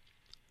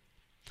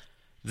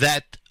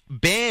that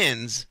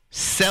bans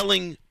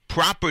selling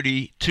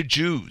property to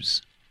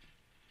Jews.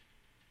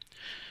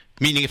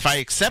 Meaning, if I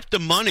accept the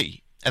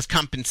money as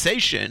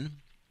compensation,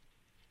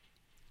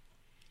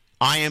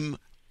 I am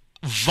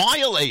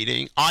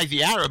violating,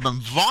 the Arab, I'm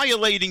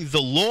violating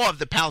the law of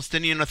the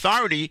Palestinian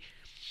Authority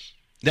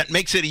that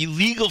makes it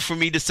illegal for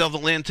me to sell the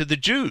land to the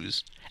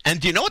Jews. And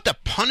do you know what the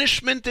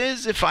punishment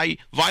is if I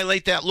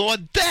violate that law?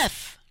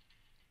 Death.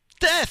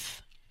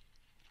 Death.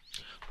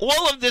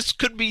 All of this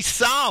could be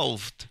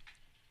solved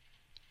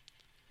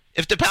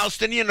if the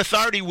Palestinian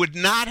Authority would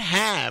not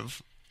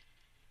have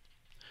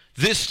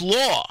this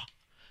law,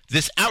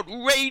 this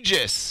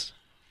outrageous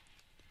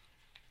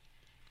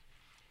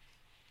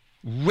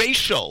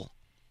racial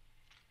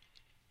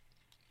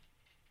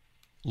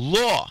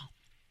law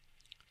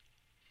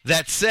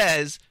that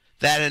says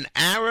that an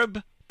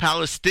Arab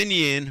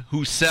Palestinian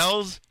who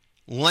sells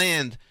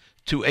land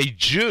to a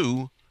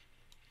Jew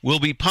will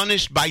be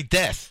punished by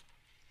death.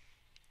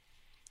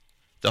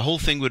 The whole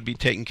thing would be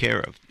taken care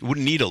of. You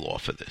wouldn't need a law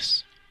for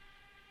this.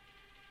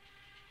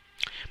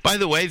 By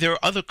the way, there are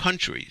other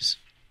countries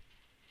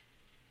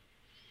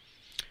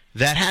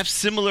that have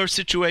similar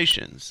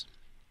situations.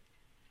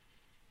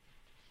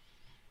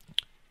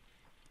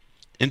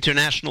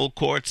 International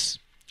courts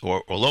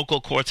or local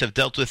courts have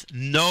dealt with.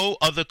 No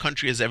other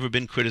country has ever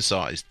been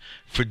criticized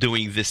for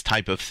doing this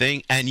type of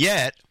thing, and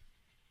yet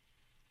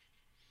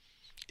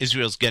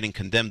Israel's getting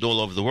condemned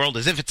all over the world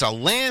as if it's a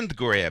land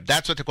grab.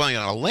 That's what they're calling it,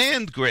 a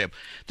land grab.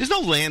 There's no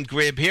land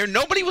grab here.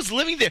 Nobody was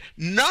living there.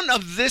 None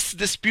of this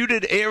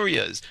disputed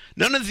areas,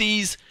 none of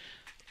these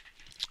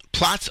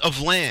plots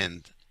of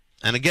land,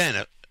 and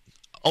again,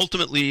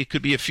 ultimately it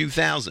could be a few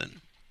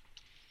thousand.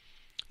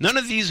 None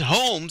of these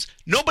homes,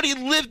 nobody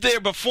lived there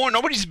before.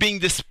 Nobody's being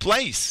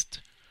displaced.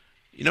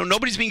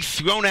 Nobody's being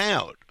thrown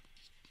out.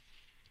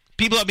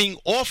 People are being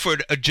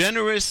offered a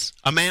generous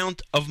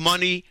amount of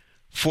money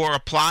for a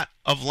plot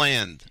of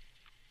land.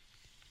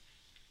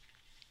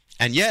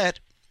 And yet,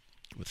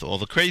 with all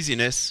the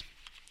craziness,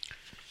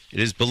 it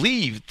is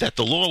believed that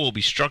the law will be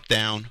struck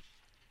down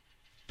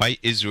by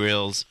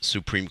Israel's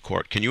Supreme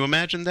Court. Can you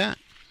imagine that?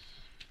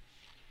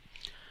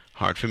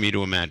 Hard for me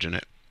to imagine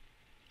it.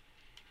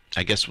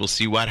 I guess we'll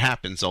see what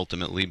happens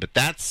ultimately, but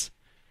that's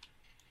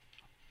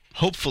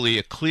hopefully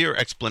a clear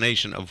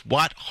explanation of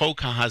what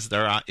Chok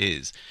HaHasdara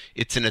is.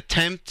 It's an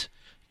attempt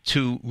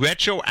to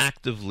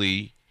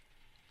retroactively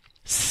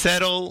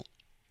settle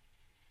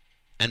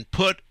and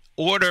put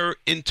order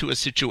into a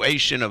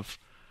situation of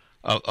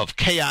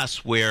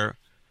chaos where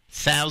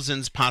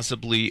thousands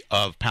possibly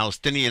of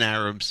Palestinian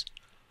Arabs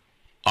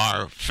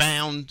are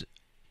found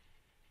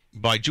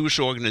by Jewish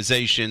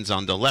organizations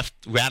on the left,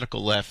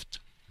 radical left,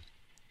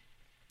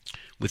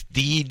 with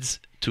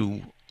deeds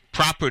to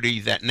property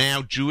that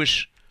now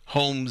Jewish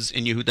homes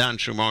in Yehuda and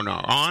Shomron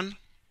are on.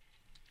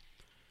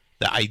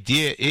 The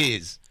idea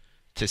is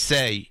to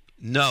say,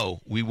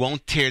 no, we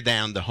won't tear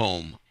down the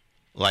home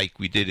like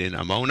we did in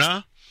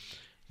Amona.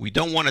 We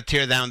don't want to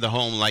tear down the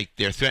home like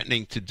they're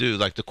threatening to do,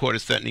 like the court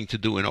is threatening to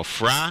do in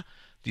Ofra.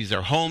 These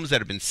are homes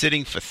that have been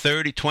sitting for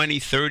 20,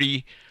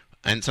 30,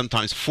 and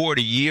sometimes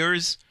 40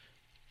 years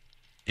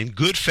in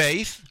good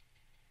faith.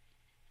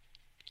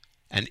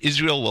 And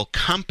Israel will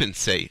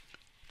compensate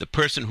the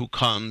person who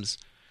comes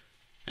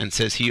and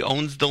says he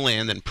owns the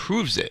land and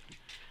proves it,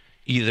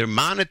 either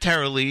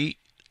monetarily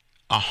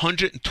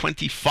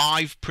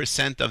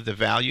 125% of the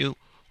value,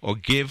 or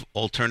give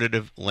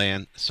alternative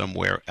land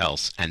somewhere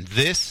else. And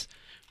this,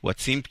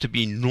 what seemed to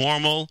be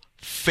normal,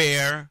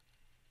 fair,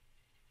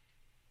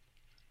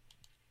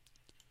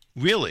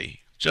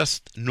 really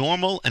just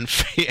normal and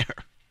fair,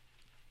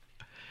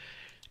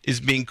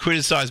 is being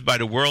criticized by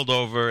the world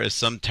over as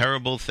some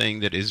terrible thing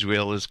that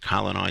Israel is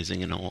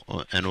colonizing and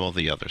all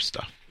the other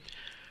stuff.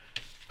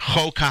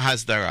 Chok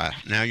HaHasdara.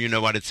 Now you know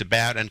what it's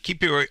about, and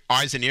keep your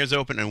eyes and ears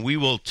open, and we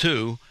will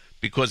too,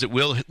 because it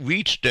will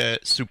reach the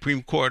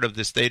Supreme Court of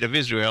the State of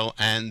Israel,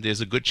 and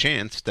there's a good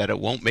chance that it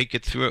won't make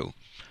it through,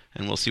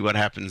 and we'll see what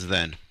happens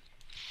then.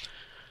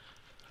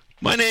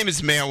 My name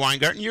is Meir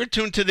Weingarten. You're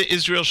tuned to the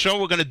Israel Show.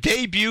 We're going to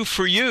debut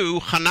for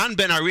you Hanan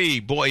Ben-Ari.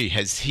 Boy,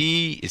 is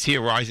he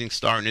a rising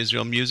star in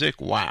Israel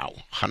music? Wow.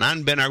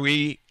 Hanan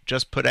Ben-Ari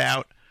just put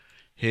out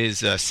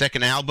his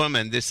second album,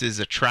 and this is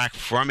a track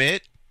from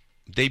it,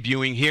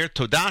 debuting here,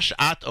 Toda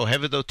She'at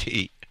Ohevet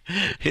Oti.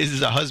 This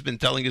is a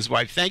husband telling his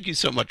wife, thank you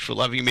so much for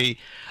loving me.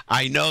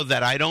 I know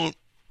that I don't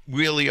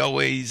really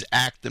always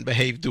act and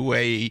behave the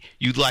way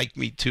you'd like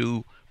me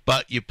to,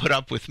 but you put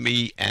up with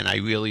me, and I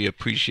really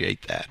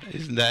appreciate that.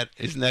 Isn't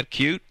that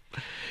cute?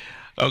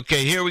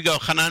 Okay, here we go.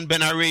 Hanan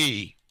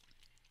Ben-Ari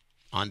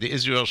on the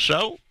Israel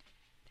Show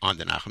on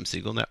the Nachum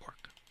Segal Network.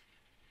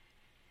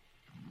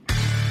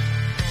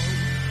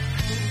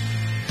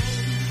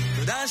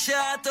 תודה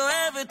שאת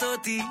אוהבת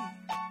אותי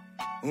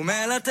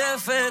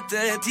ומלטפת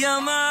את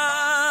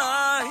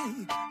ימיי,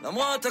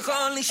 למרות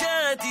הכל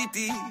נשארת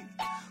איתי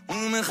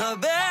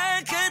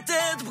ומחבקת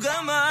את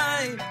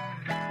פגמיי.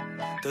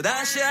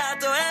 תודה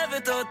שאת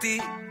אוהבת אותי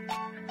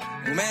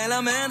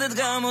ומלמדת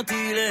גם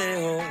אותי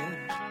לאהוב,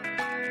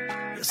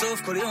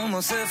 בסוף כל יום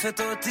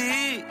אוספת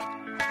אותי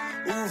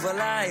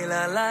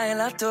ובלילה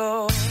לילה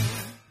טוב.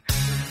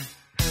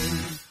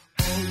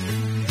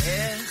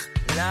 איך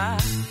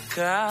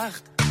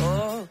לקחת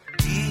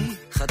אותי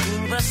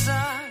חתול בשק,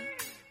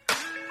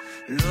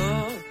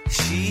 לא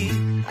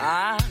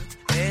שיערת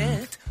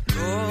את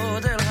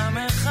גודל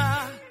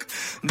המרחק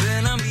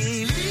בין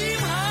המילים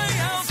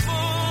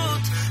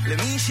היפות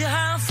למי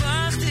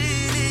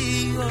שהפכתי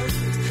להיות.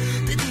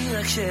 תדעי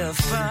רק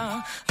שאף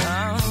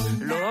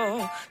פעם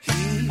לא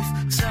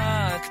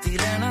הפסקתי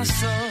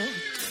לנסות.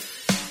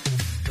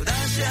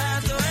 תודה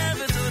שאת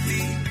אוהבת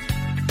אותי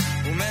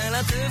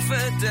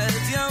ומלטפת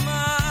את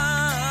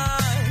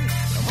ימיי,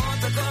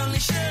 למרות הכל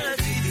נשארת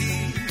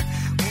איתי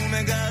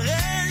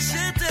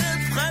ומגרשת את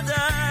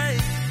פחדיי.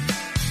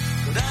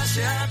 תודה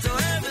שאת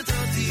אוהבת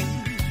אותי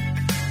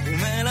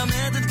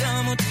ומלמדת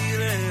גם אותי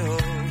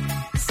לאהוב,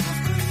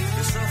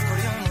 בסוף כל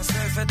יום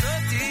אוספת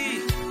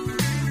אותי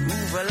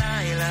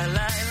ובלילה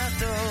לילה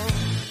טוב.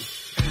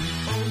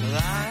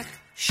 רק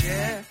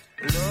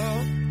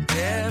שלא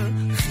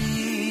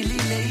תלכי לי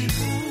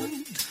לאיבוד,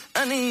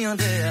 אני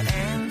יודע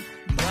אין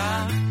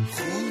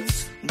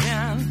בחוץ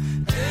גן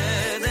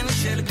עדן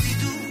של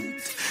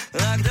בדידות,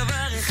 רק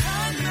דבר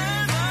אחד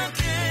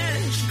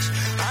מבקש,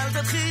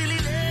 אל תתחילי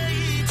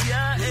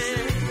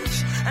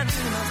להתייאש, אני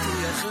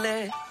מבטיח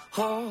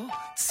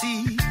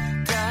להוציא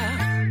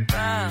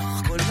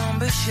דבח כל יום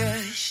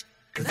בשש.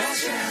 תודה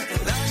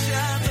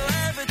שאת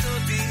אוהבת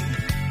אותי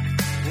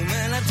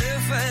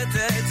ומלטפת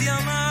את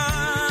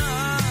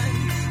ימיי,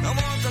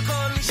 למרות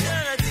הכל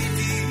נשארת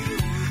איתי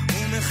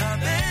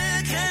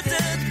ומחבקת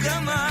את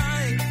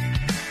פגמיי.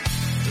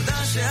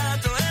 תודה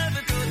שאת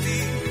אוהבת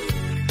אותי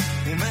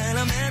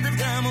ומלמדת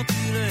גם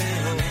אותי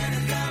לאהוב,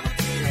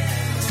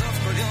 בסוף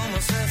כל יום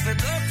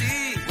אוספת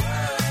אותי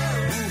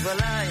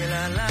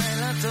ובלילה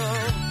לילה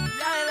טוב.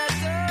 לילה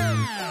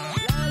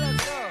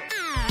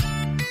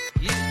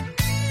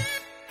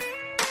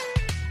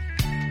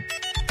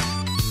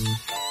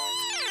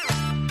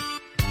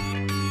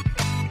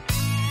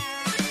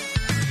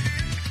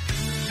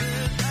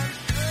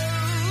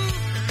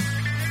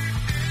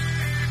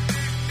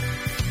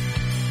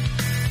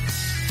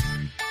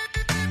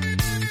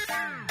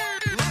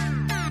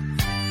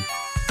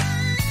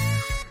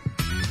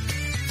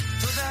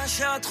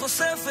שאת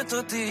חושפת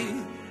אותי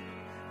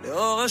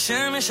לאור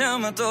השמש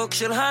המתוק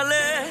של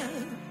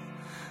הלב,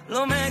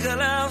 לא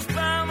מגלה אף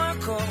פעם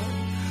מקום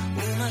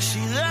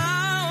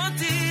ומשאירה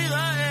אותי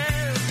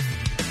רעב.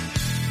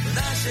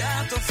 תודה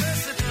שאת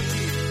תופסת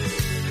אותי,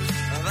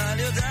 אבל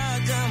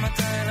יודעת גם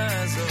מתי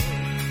לעזור.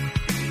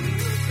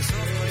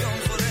 בסוף כל יום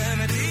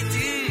חולמת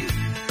איתי,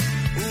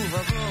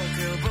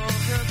 ובבוקר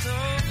בוקר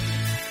טוב,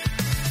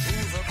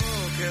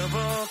 ובבוקר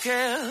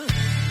בוקר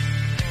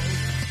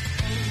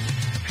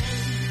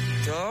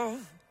טוב.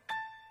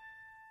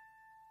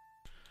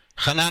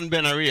 Hanan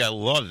Ben Ari, I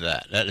love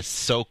that. That is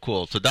so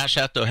cool. Toda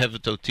Shat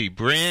Ohevet Oti.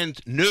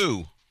 Brand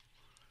new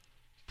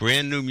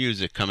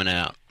music coming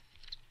out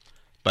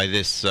by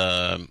this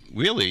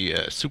really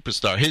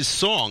superstar. His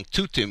song,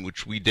 Tutim,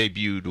 which we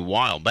debuted a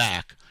while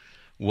back,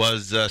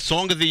 was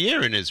Song of the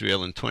Year in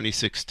Israel in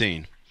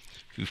 2016.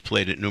 We've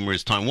played it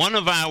numerous times. One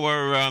of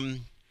our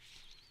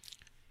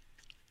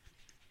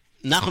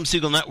Nachum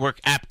Segal Network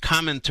app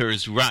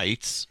commenters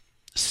writes,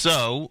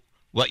 so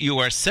what you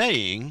are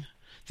saying,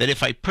 that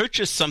if I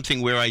purchased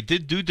something where I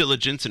did due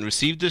diligence and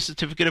received a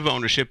certificate of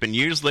ownership and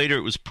years later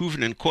it was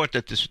proven in court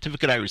that the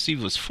certificate I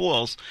received was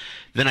false,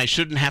 then I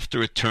shouldn't have to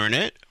return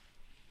it?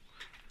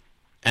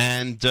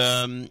 And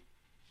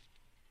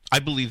I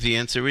believe the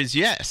answer is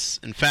yes.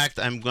 In fact,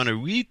 I'm going to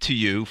read to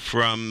you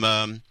from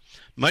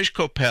Moshe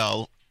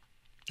Kopel,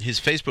 his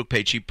Facebook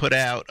page. He put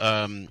out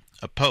a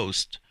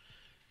post,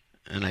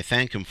 and I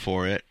thank him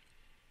for it,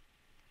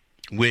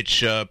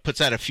 which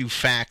puts out a few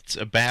facts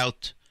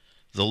about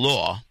the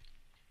law.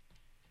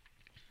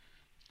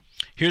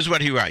 Here's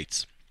what he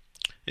writes.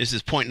 This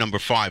is point number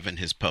 5 in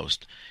his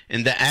post.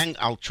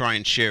 I'll try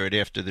and share it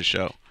after the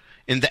show.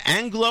 In the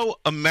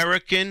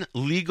Anglo-American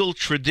legal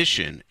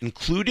tradition,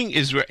 including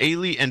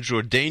Israeli and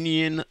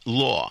Jordanian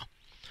law,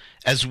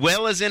 as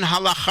well as in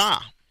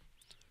halacha,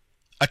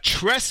 a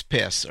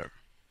trespasser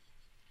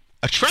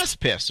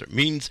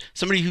means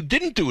somebody who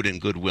didn't do it in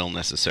goodwill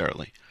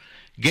necessarily,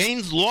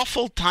 gains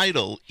lawful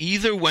title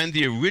either when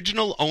the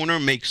original owner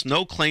makes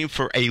no claim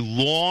for a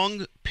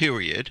long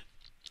period,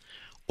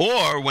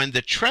 or when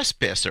the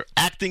trespasser,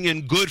 acting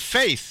in good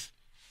faith,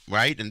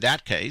 right, in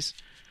that case,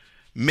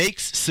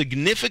 makes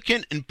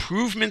significant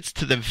improvements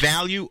to the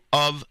value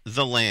of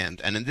the land.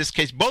 And in this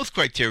case, both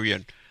criteria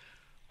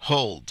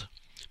hold,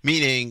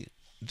 meaning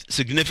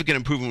significant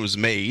improvement was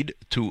made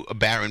to a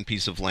barren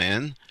piece of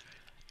land,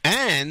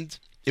 and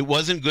it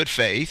was in good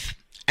faith,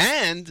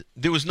 and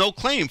there was no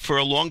claim for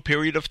a long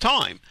period of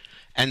time.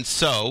 And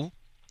so,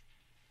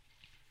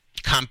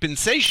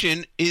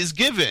 compensation is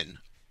given.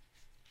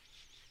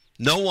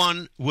 No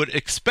one would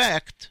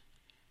expect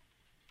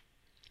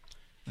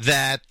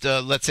that,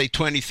 let's say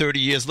 20, 30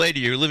 years later,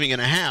 you're living in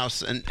a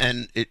house and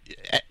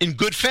in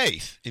good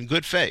faith,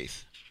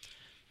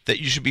 that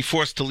you should be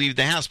forced to leave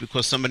the house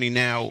because somebody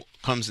now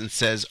comes and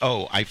says,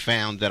 oh, I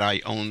found that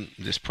I own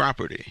this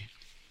property.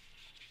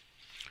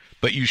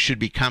 But you should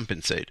be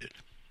compensated.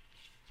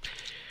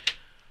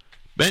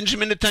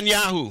 Benjamin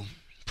Netanyahu,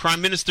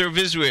 Prime Minister of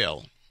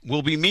Israel,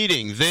 will be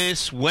meeting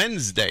this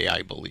Wednesday,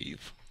 I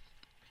believe.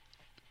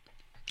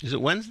 Is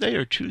it Wednesday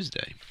or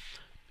Tuesday?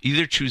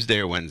 Either Tuesday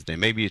or Wednesday.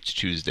 Maybe it's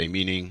Tuesday,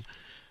 meaning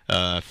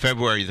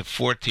February the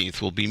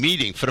 14th. Will be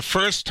meeting for the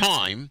first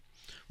time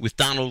with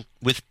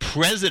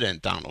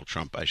President Donald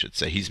Trump, I should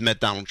say. He's met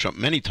Donald Trump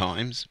many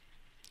times.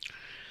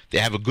 They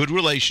have a good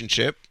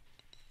relationship.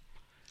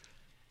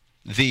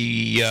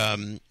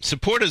 The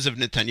supporters of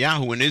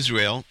Netanyahu in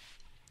Israel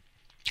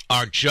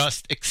are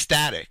just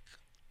ecstatic.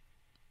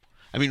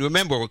 I mean,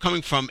 remember, we're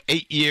coming from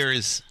 8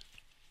 years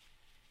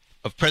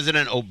of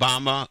President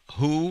Obama,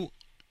 who,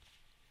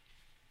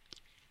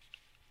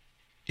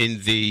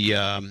 in the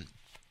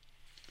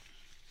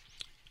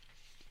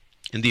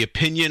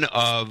opinion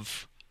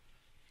of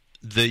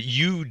the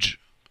huge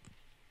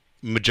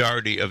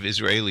majority of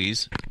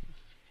Israelis,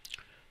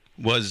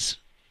 was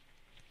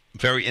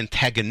very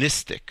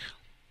antagonistic,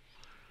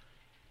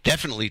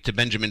 definitely to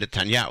Benjamin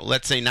Netanyahu.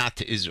 Let's say not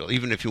to Israel.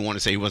 Even if you want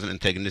to say he wasn't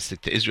antagonistic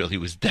to Israel, he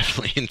was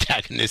definitely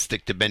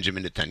antagonistic to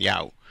Benjamin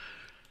Netanyahu.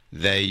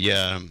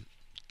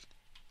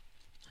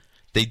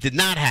 They did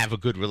not have a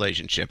good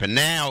relationship. And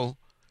now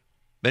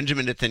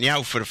Benjamin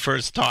Netanyahu, for the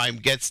first time,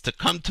 gets to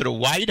come to the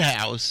White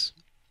House,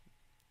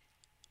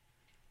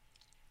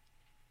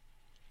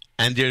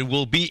 and there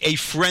will be a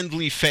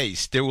friendly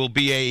face. There will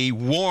be a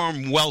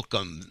warm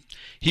welcome.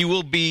 He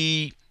will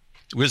be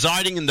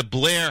residing in the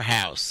Blair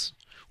House,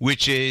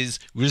 which is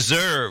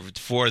reserved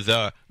for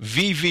the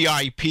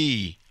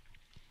VVIP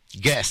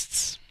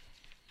guests.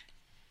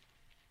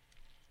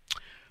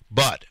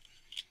 But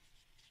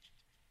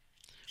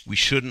we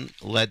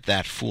shouldn't let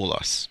that fool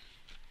us.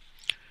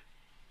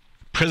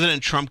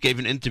 President Trump gave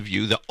an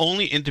interview, the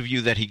only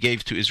interview that he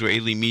gave to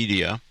Israeli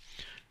media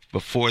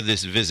before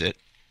this visit,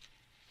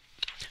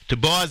 to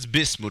Boaz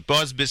Bismuth.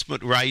 Boaz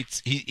Bismuth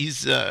writes,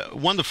 he's a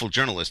wonderful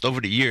journalist.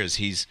 Over the years,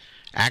 he's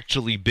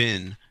actually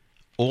been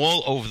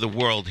all over the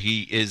world.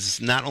 He is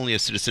not only a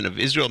citizen of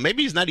Israel,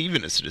 maybe he's not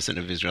even a citizen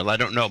of Israel, I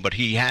don't know, but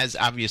he has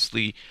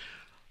obviously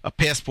a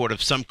passport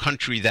of some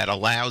country that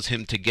allows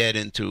him to get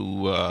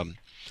into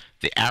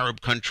the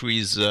Arab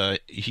countries.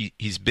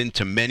 He's been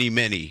to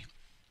many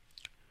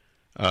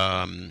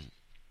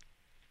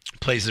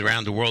places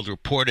around the world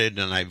reported,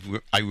 and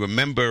I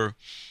remember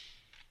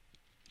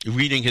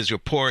reading his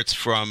reports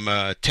from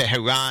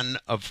Tehran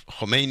of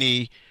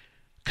Khomeini,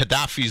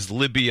 Gaddafi's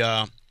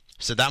Libya,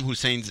 Saddam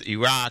Hussein's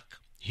Iraq.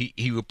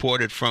 He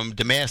reported from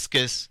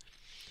Damascus.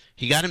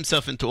 He got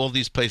himself into all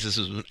these places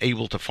and was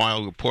able to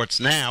file reports.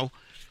 Now,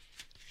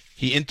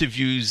 he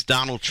interviews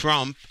Donald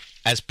Trump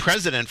as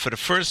president for the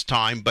first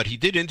time, but he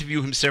did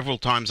interview him several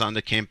times on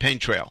the campaign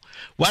trail.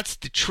 What's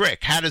the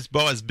trick? How does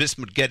Boaz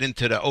Bismuth get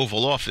into the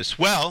Oval Office?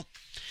 Well,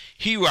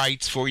 he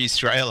writes for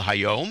Yisrael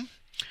Hayom.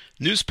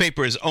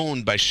 Newspaper is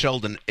owned by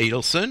Sheldon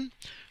Adelson,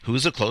 who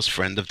is a close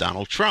friend of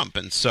Donald Trump,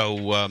 and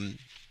so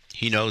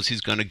he knows he's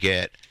going to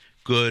get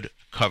good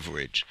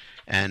coverage.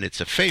 And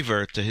it's a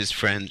favor to his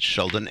friend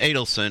Sheldon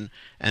Adelson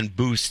and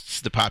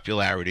boosts the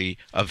popularity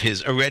of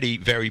his already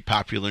very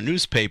popular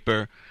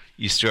newspaper,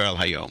 Yisrael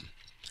Hayom.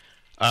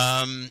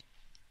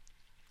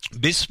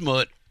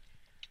 Bismuth,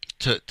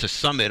 to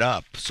sum it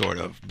up, sort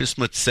of,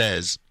 Bismuth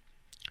says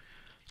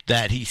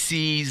that he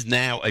sees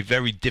now a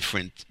very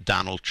different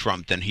Donald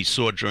Trump than he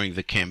saw during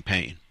the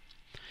campaign.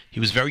 He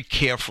was very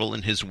careful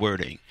in his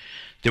wording.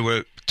 There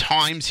were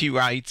times, he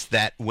writes,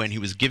 that when he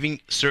was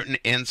giving certain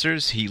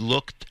answers, he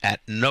looked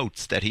at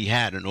notes that he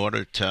had in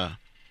order to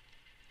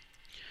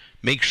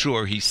make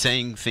sure he's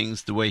saying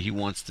things the way he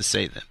wants to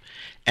say them.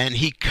 And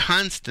he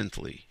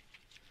constantly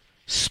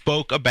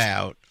spoke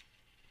about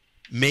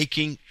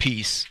making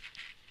peace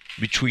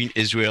between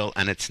Israel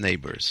and its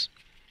neighbors,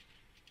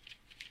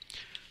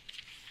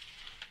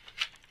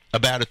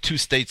 about a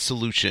two-state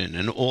solution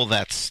and all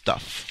that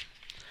stuff.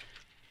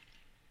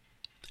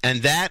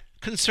 And that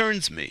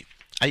concerns me.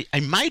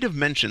 I might have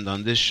mentioned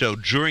on this show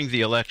during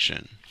the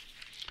election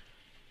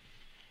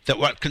that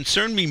what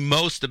concerned me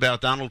most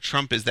about Donald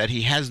Trump is that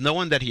he has no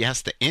one that he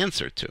has to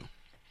answer to.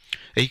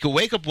 He could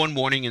wake up one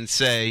morning and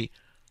say,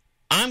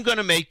 I'm going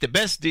to make the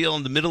best deal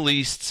in the Middle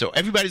East so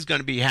everybody's going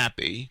to be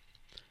happy,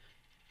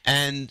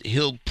 and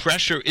he'll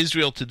pressure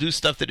Israel to do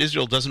stuff that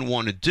Israel doesn't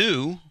want to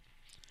do,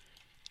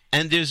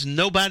 and there's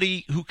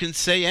nobody who can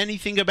say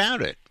anything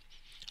about it.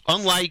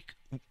 Unlike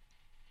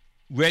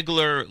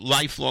regular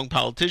lifelong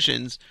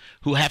politicians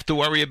who have to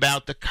worry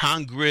about the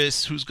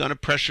Congress, who's going to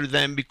pressure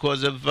them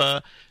because of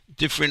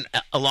different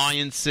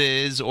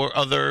alliances or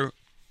other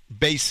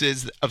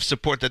bases of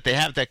support that they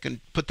have that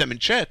can put them in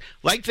check,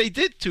 like they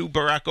did to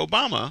Barack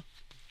Obama.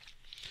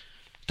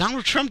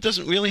 Donald Trump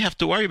doesn't really have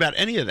to worry about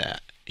any of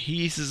that.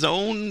 He's his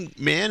own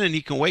man, and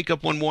he can wake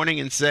up one morning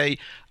and say,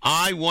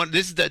 "I want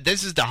this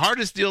is the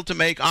hardest deal to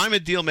make. I'm a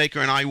deal maker,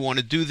 and I want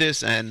to do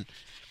this." And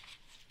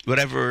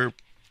whatever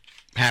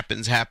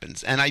happens,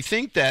 happens. And I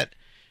think that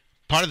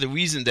part of the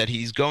reason that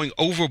he's going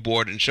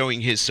overboard and showing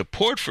his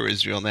support for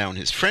Israel now and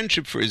his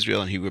friendship for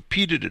Israel, and he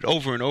repeated it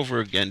over and over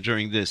again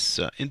during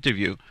this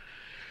interview,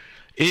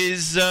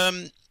 is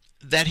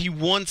that he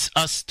wants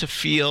us to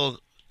feel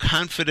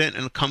confident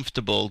and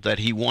comfortable that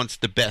he wants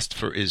the best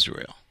for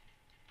Israel.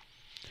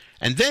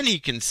 And then he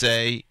can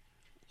say,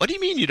 what do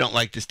you mean you don't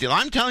like this deal?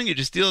 I'm telling you,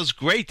 this deal is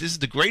great. This is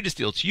the greatest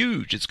deal. It's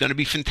huge. It's going to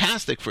be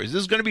fantastic for Israel.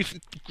 This is going to be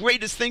the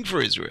greatest thing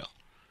for Israel.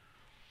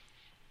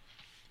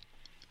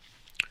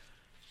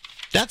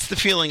 That's the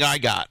feeling I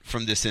got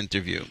from this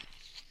interview.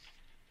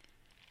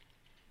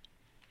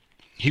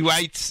 He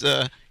writes,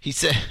 he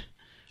said,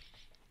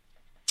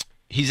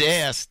 he's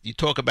asked, you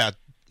talk about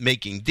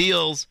making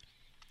deals.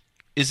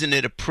 Isn't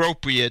it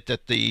appropriate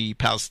that the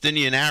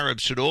Palestinian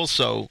Arabs should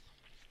also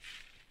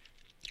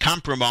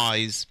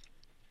compromise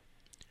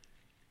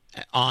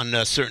on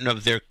certain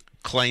of their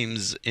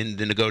claims in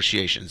the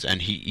negotiations?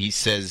 And he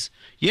says,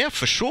 yeah,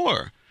 for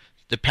sure.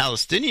 The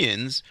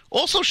Palestinians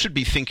also should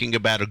be thinking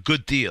about a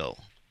good deal.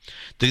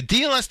 The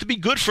deal has to be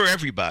good for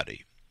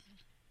everybody.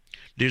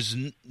 There's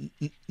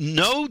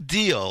no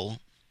deal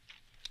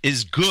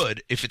is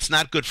good if it's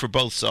not good for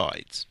both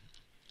sides.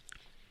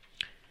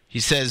 He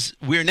says,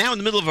 we're now in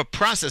the middle of a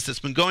process that's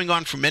been going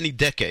on for many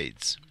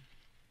decades.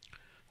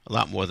 A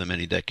lot more than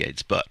many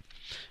decades. But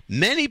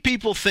many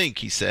people think,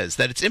 he says,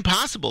 that it's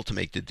impossible to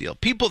make the deal.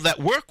 People that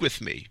work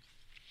with me,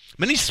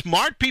 many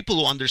smart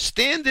people who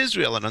understand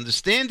Israel and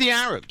understand the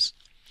Arabs,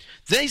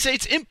 they say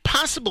it's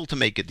impossible to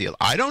make a deal.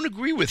 I don't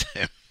agree with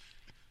them.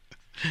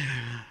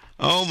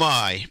 Oh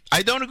my.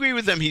 I don't agree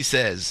with them, he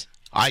says.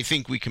 I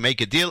think we can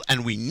make a deal,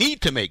 and we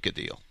need to make a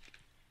deal.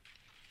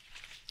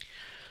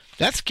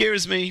 That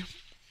scares me,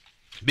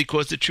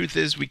 because the truth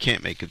is we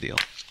can't make a deal.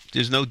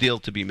 There's no deal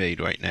to be made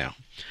right now.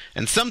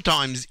 And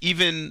sometimes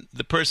even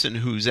the person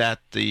who's at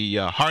the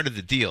heart of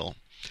the deal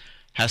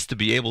has to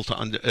be able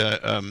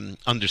to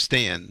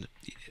understand,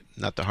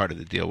 not the heart of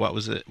the deal. What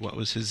was it? What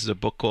was his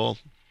book called?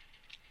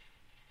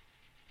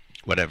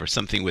 Whatever,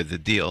 something with the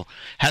deal.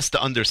 Has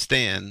to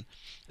understand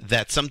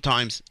that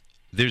sometimes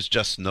there's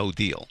just no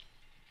deal.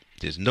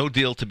 There's no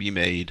deal to be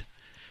made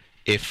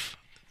if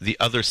the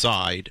other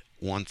side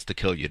wants to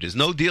kill you. There's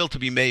no deal to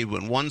be made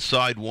when one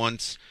side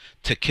wants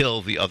to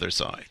kill the other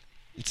side.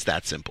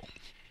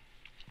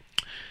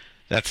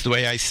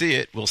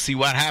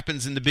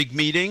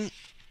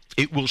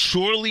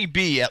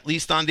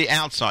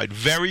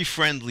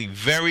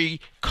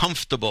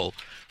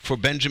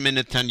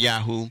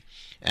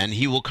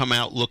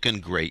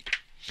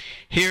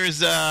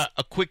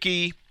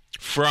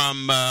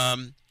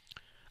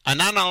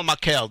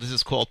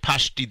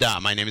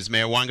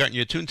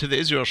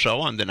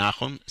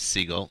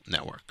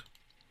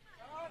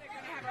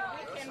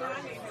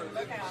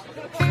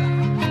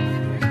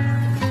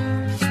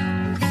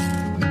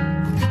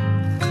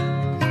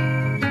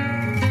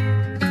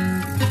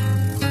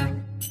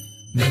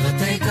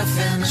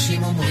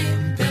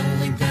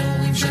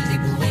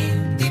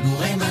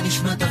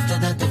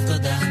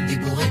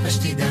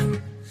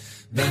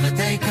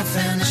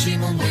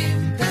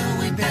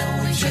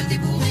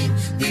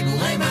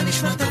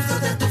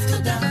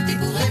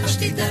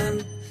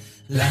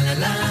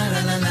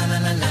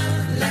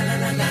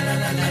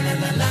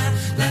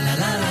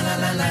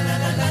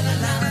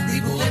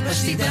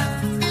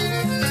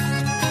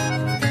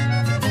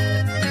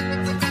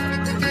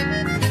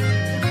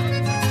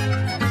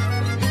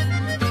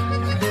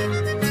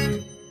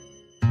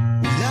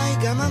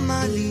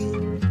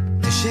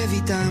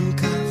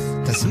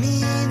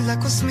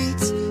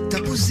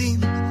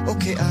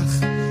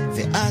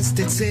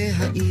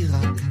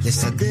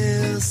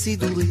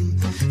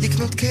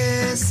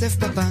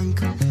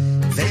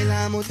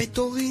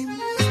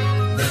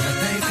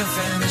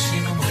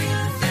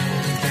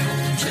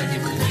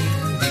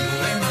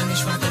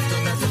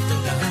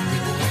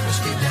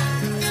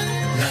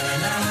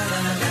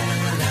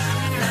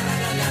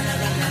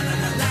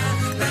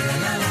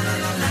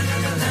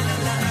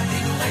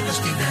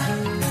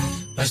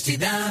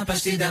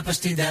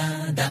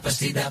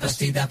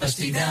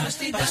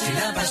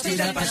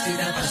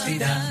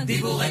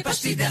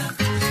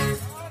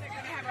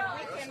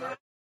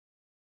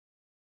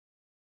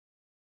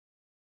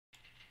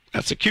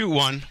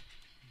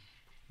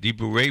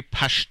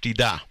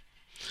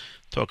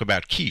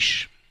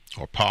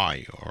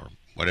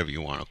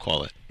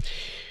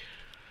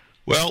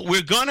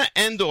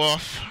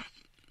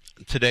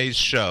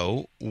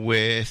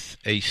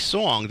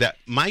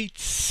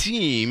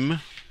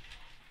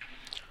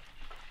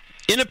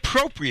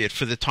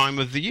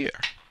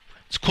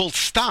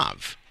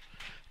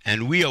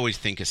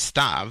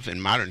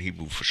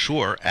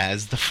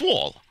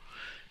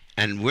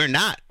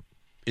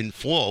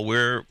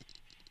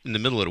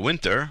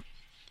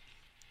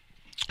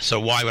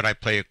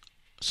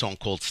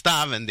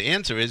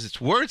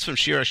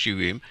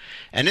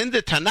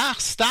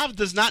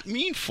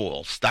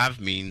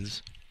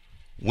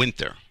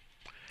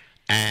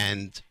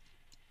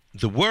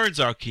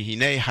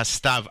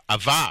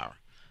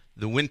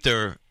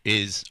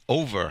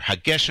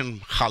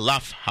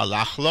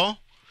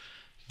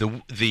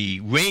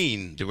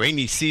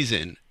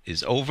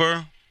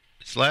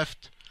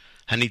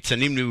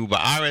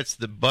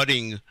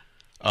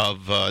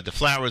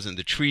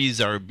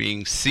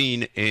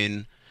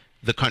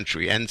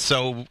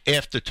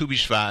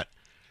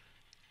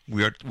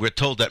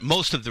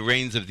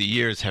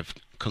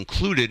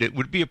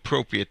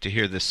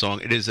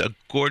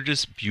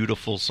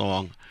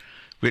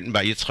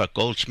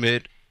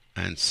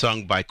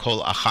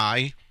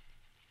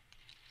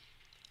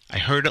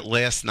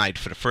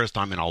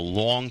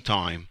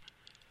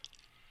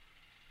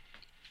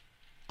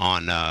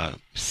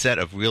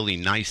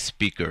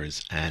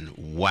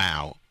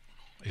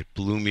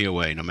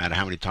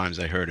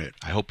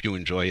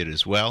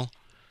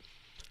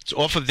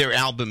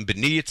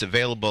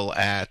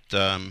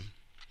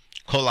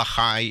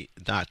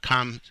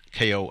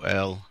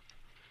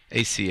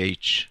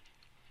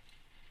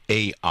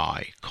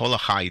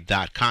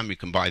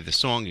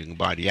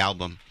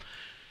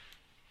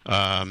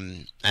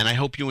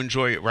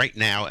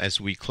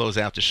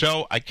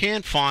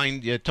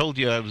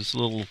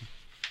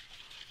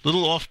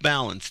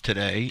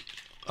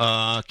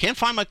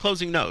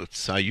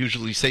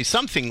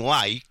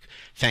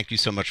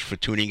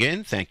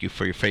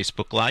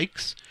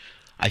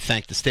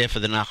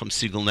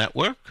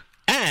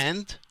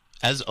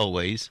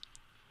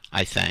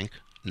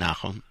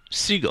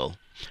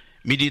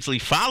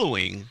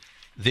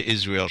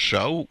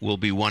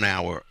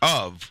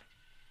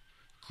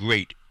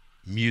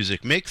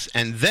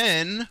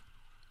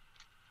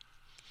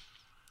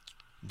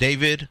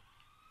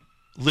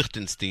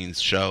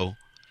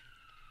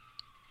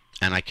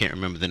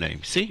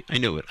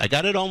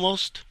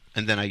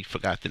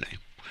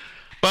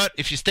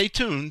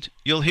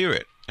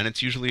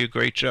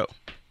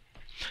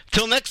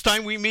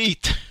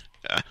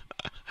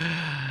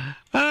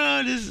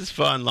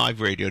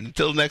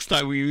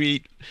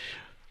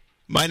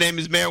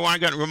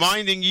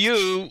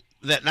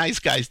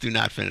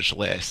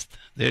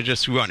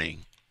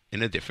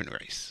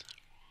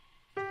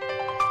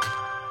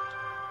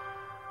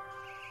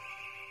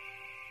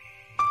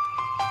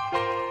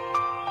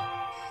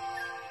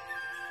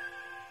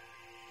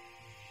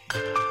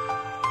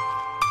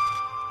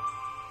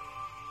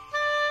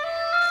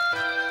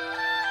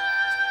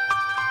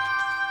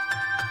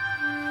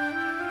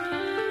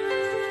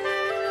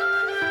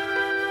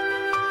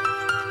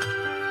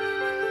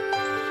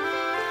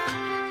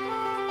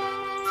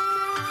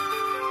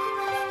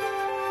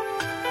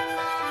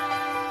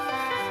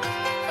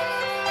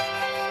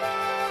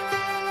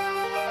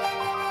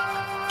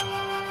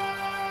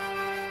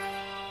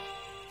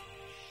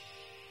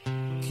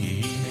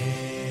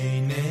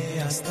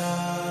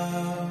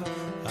 הסתיו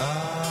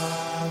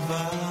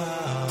אהבה,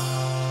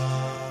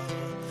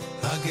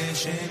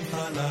 הגשם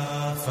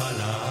חלף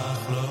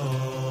הלך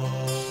לו,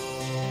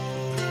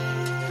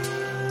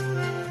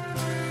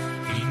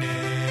 הנה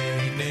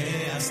הנה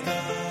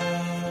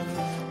הסתיו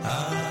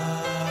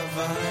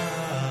אהבה,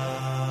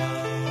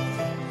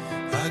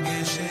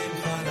 הגשם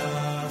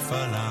חלף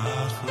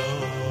הלך לו.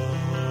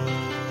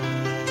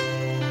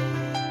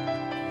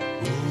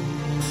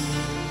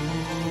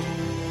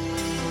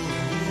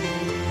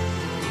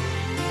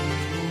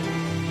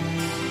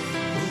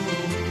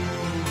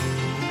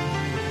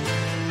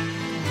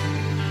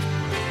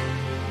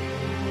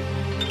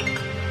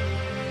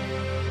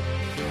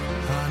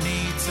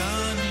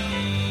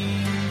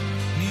 הניצנים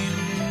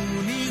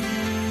נראו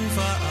נראו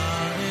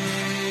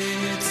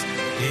בארץ,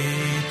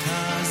 את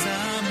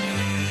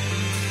הזמין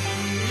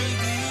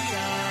הגיע.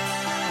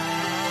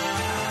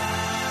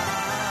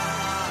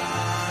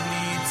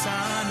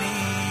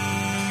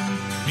 הניצנים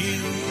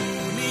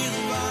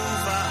נראו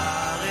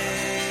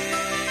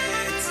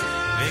בארץ,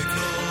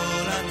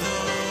 וכל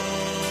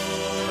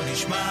הקול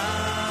נשמע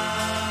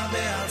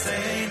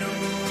בארצנו,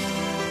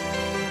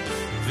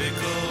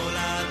 וכל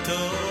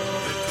הקול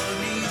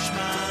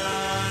נשמע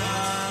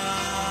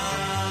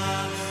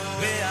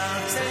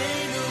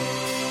בארצנו.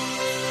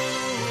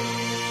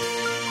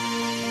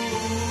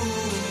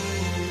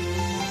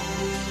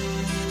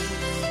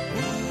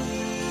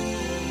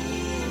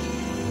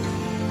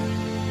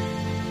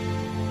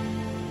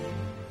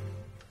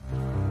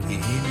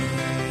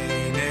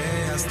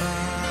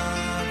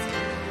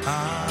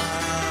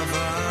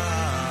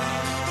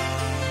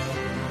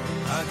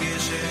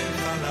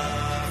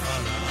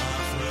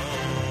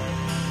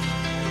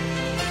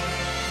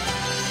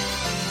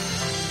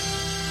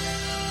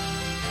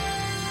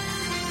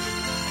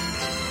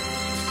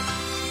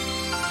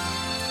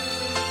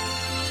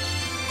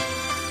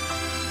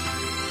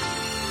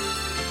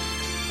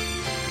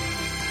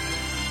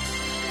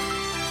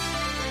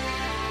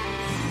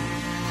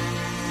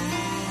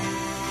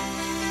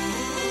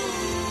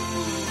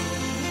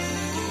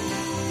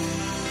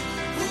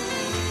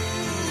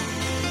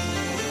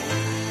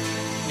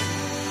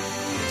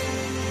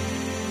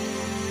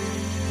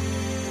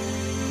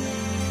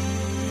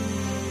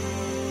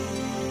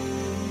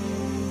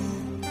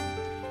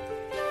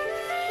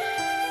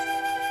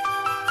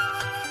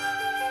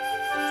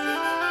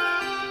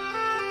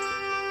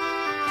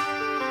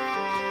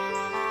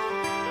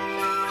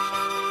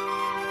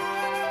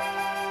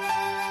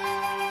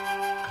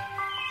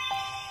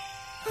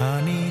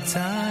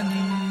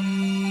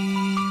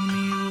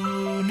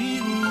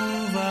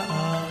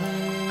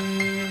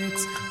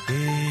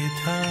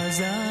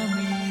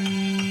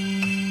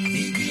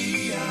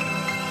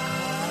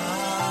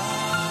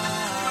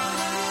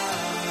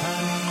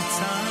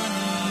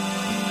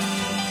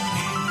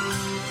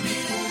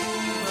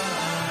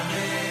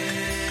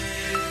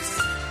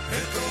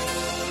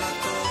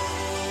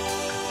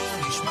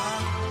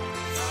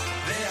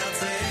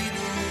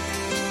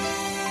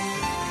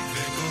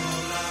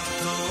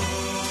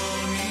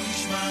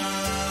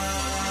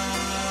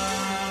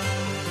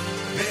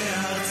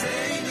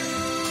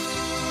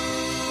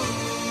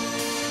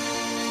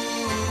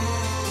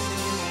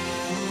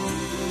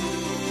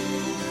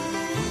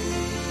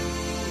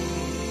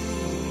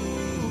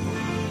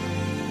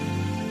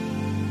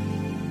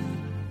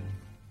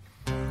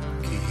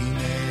 כי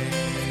הנה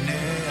הנה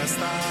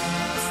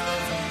הסתיו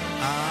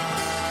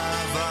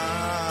אהבה,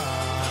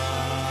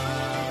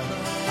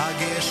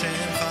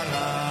 הגשם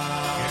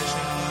חלף,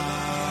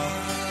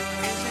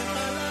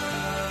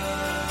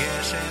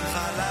 גשם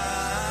חלף,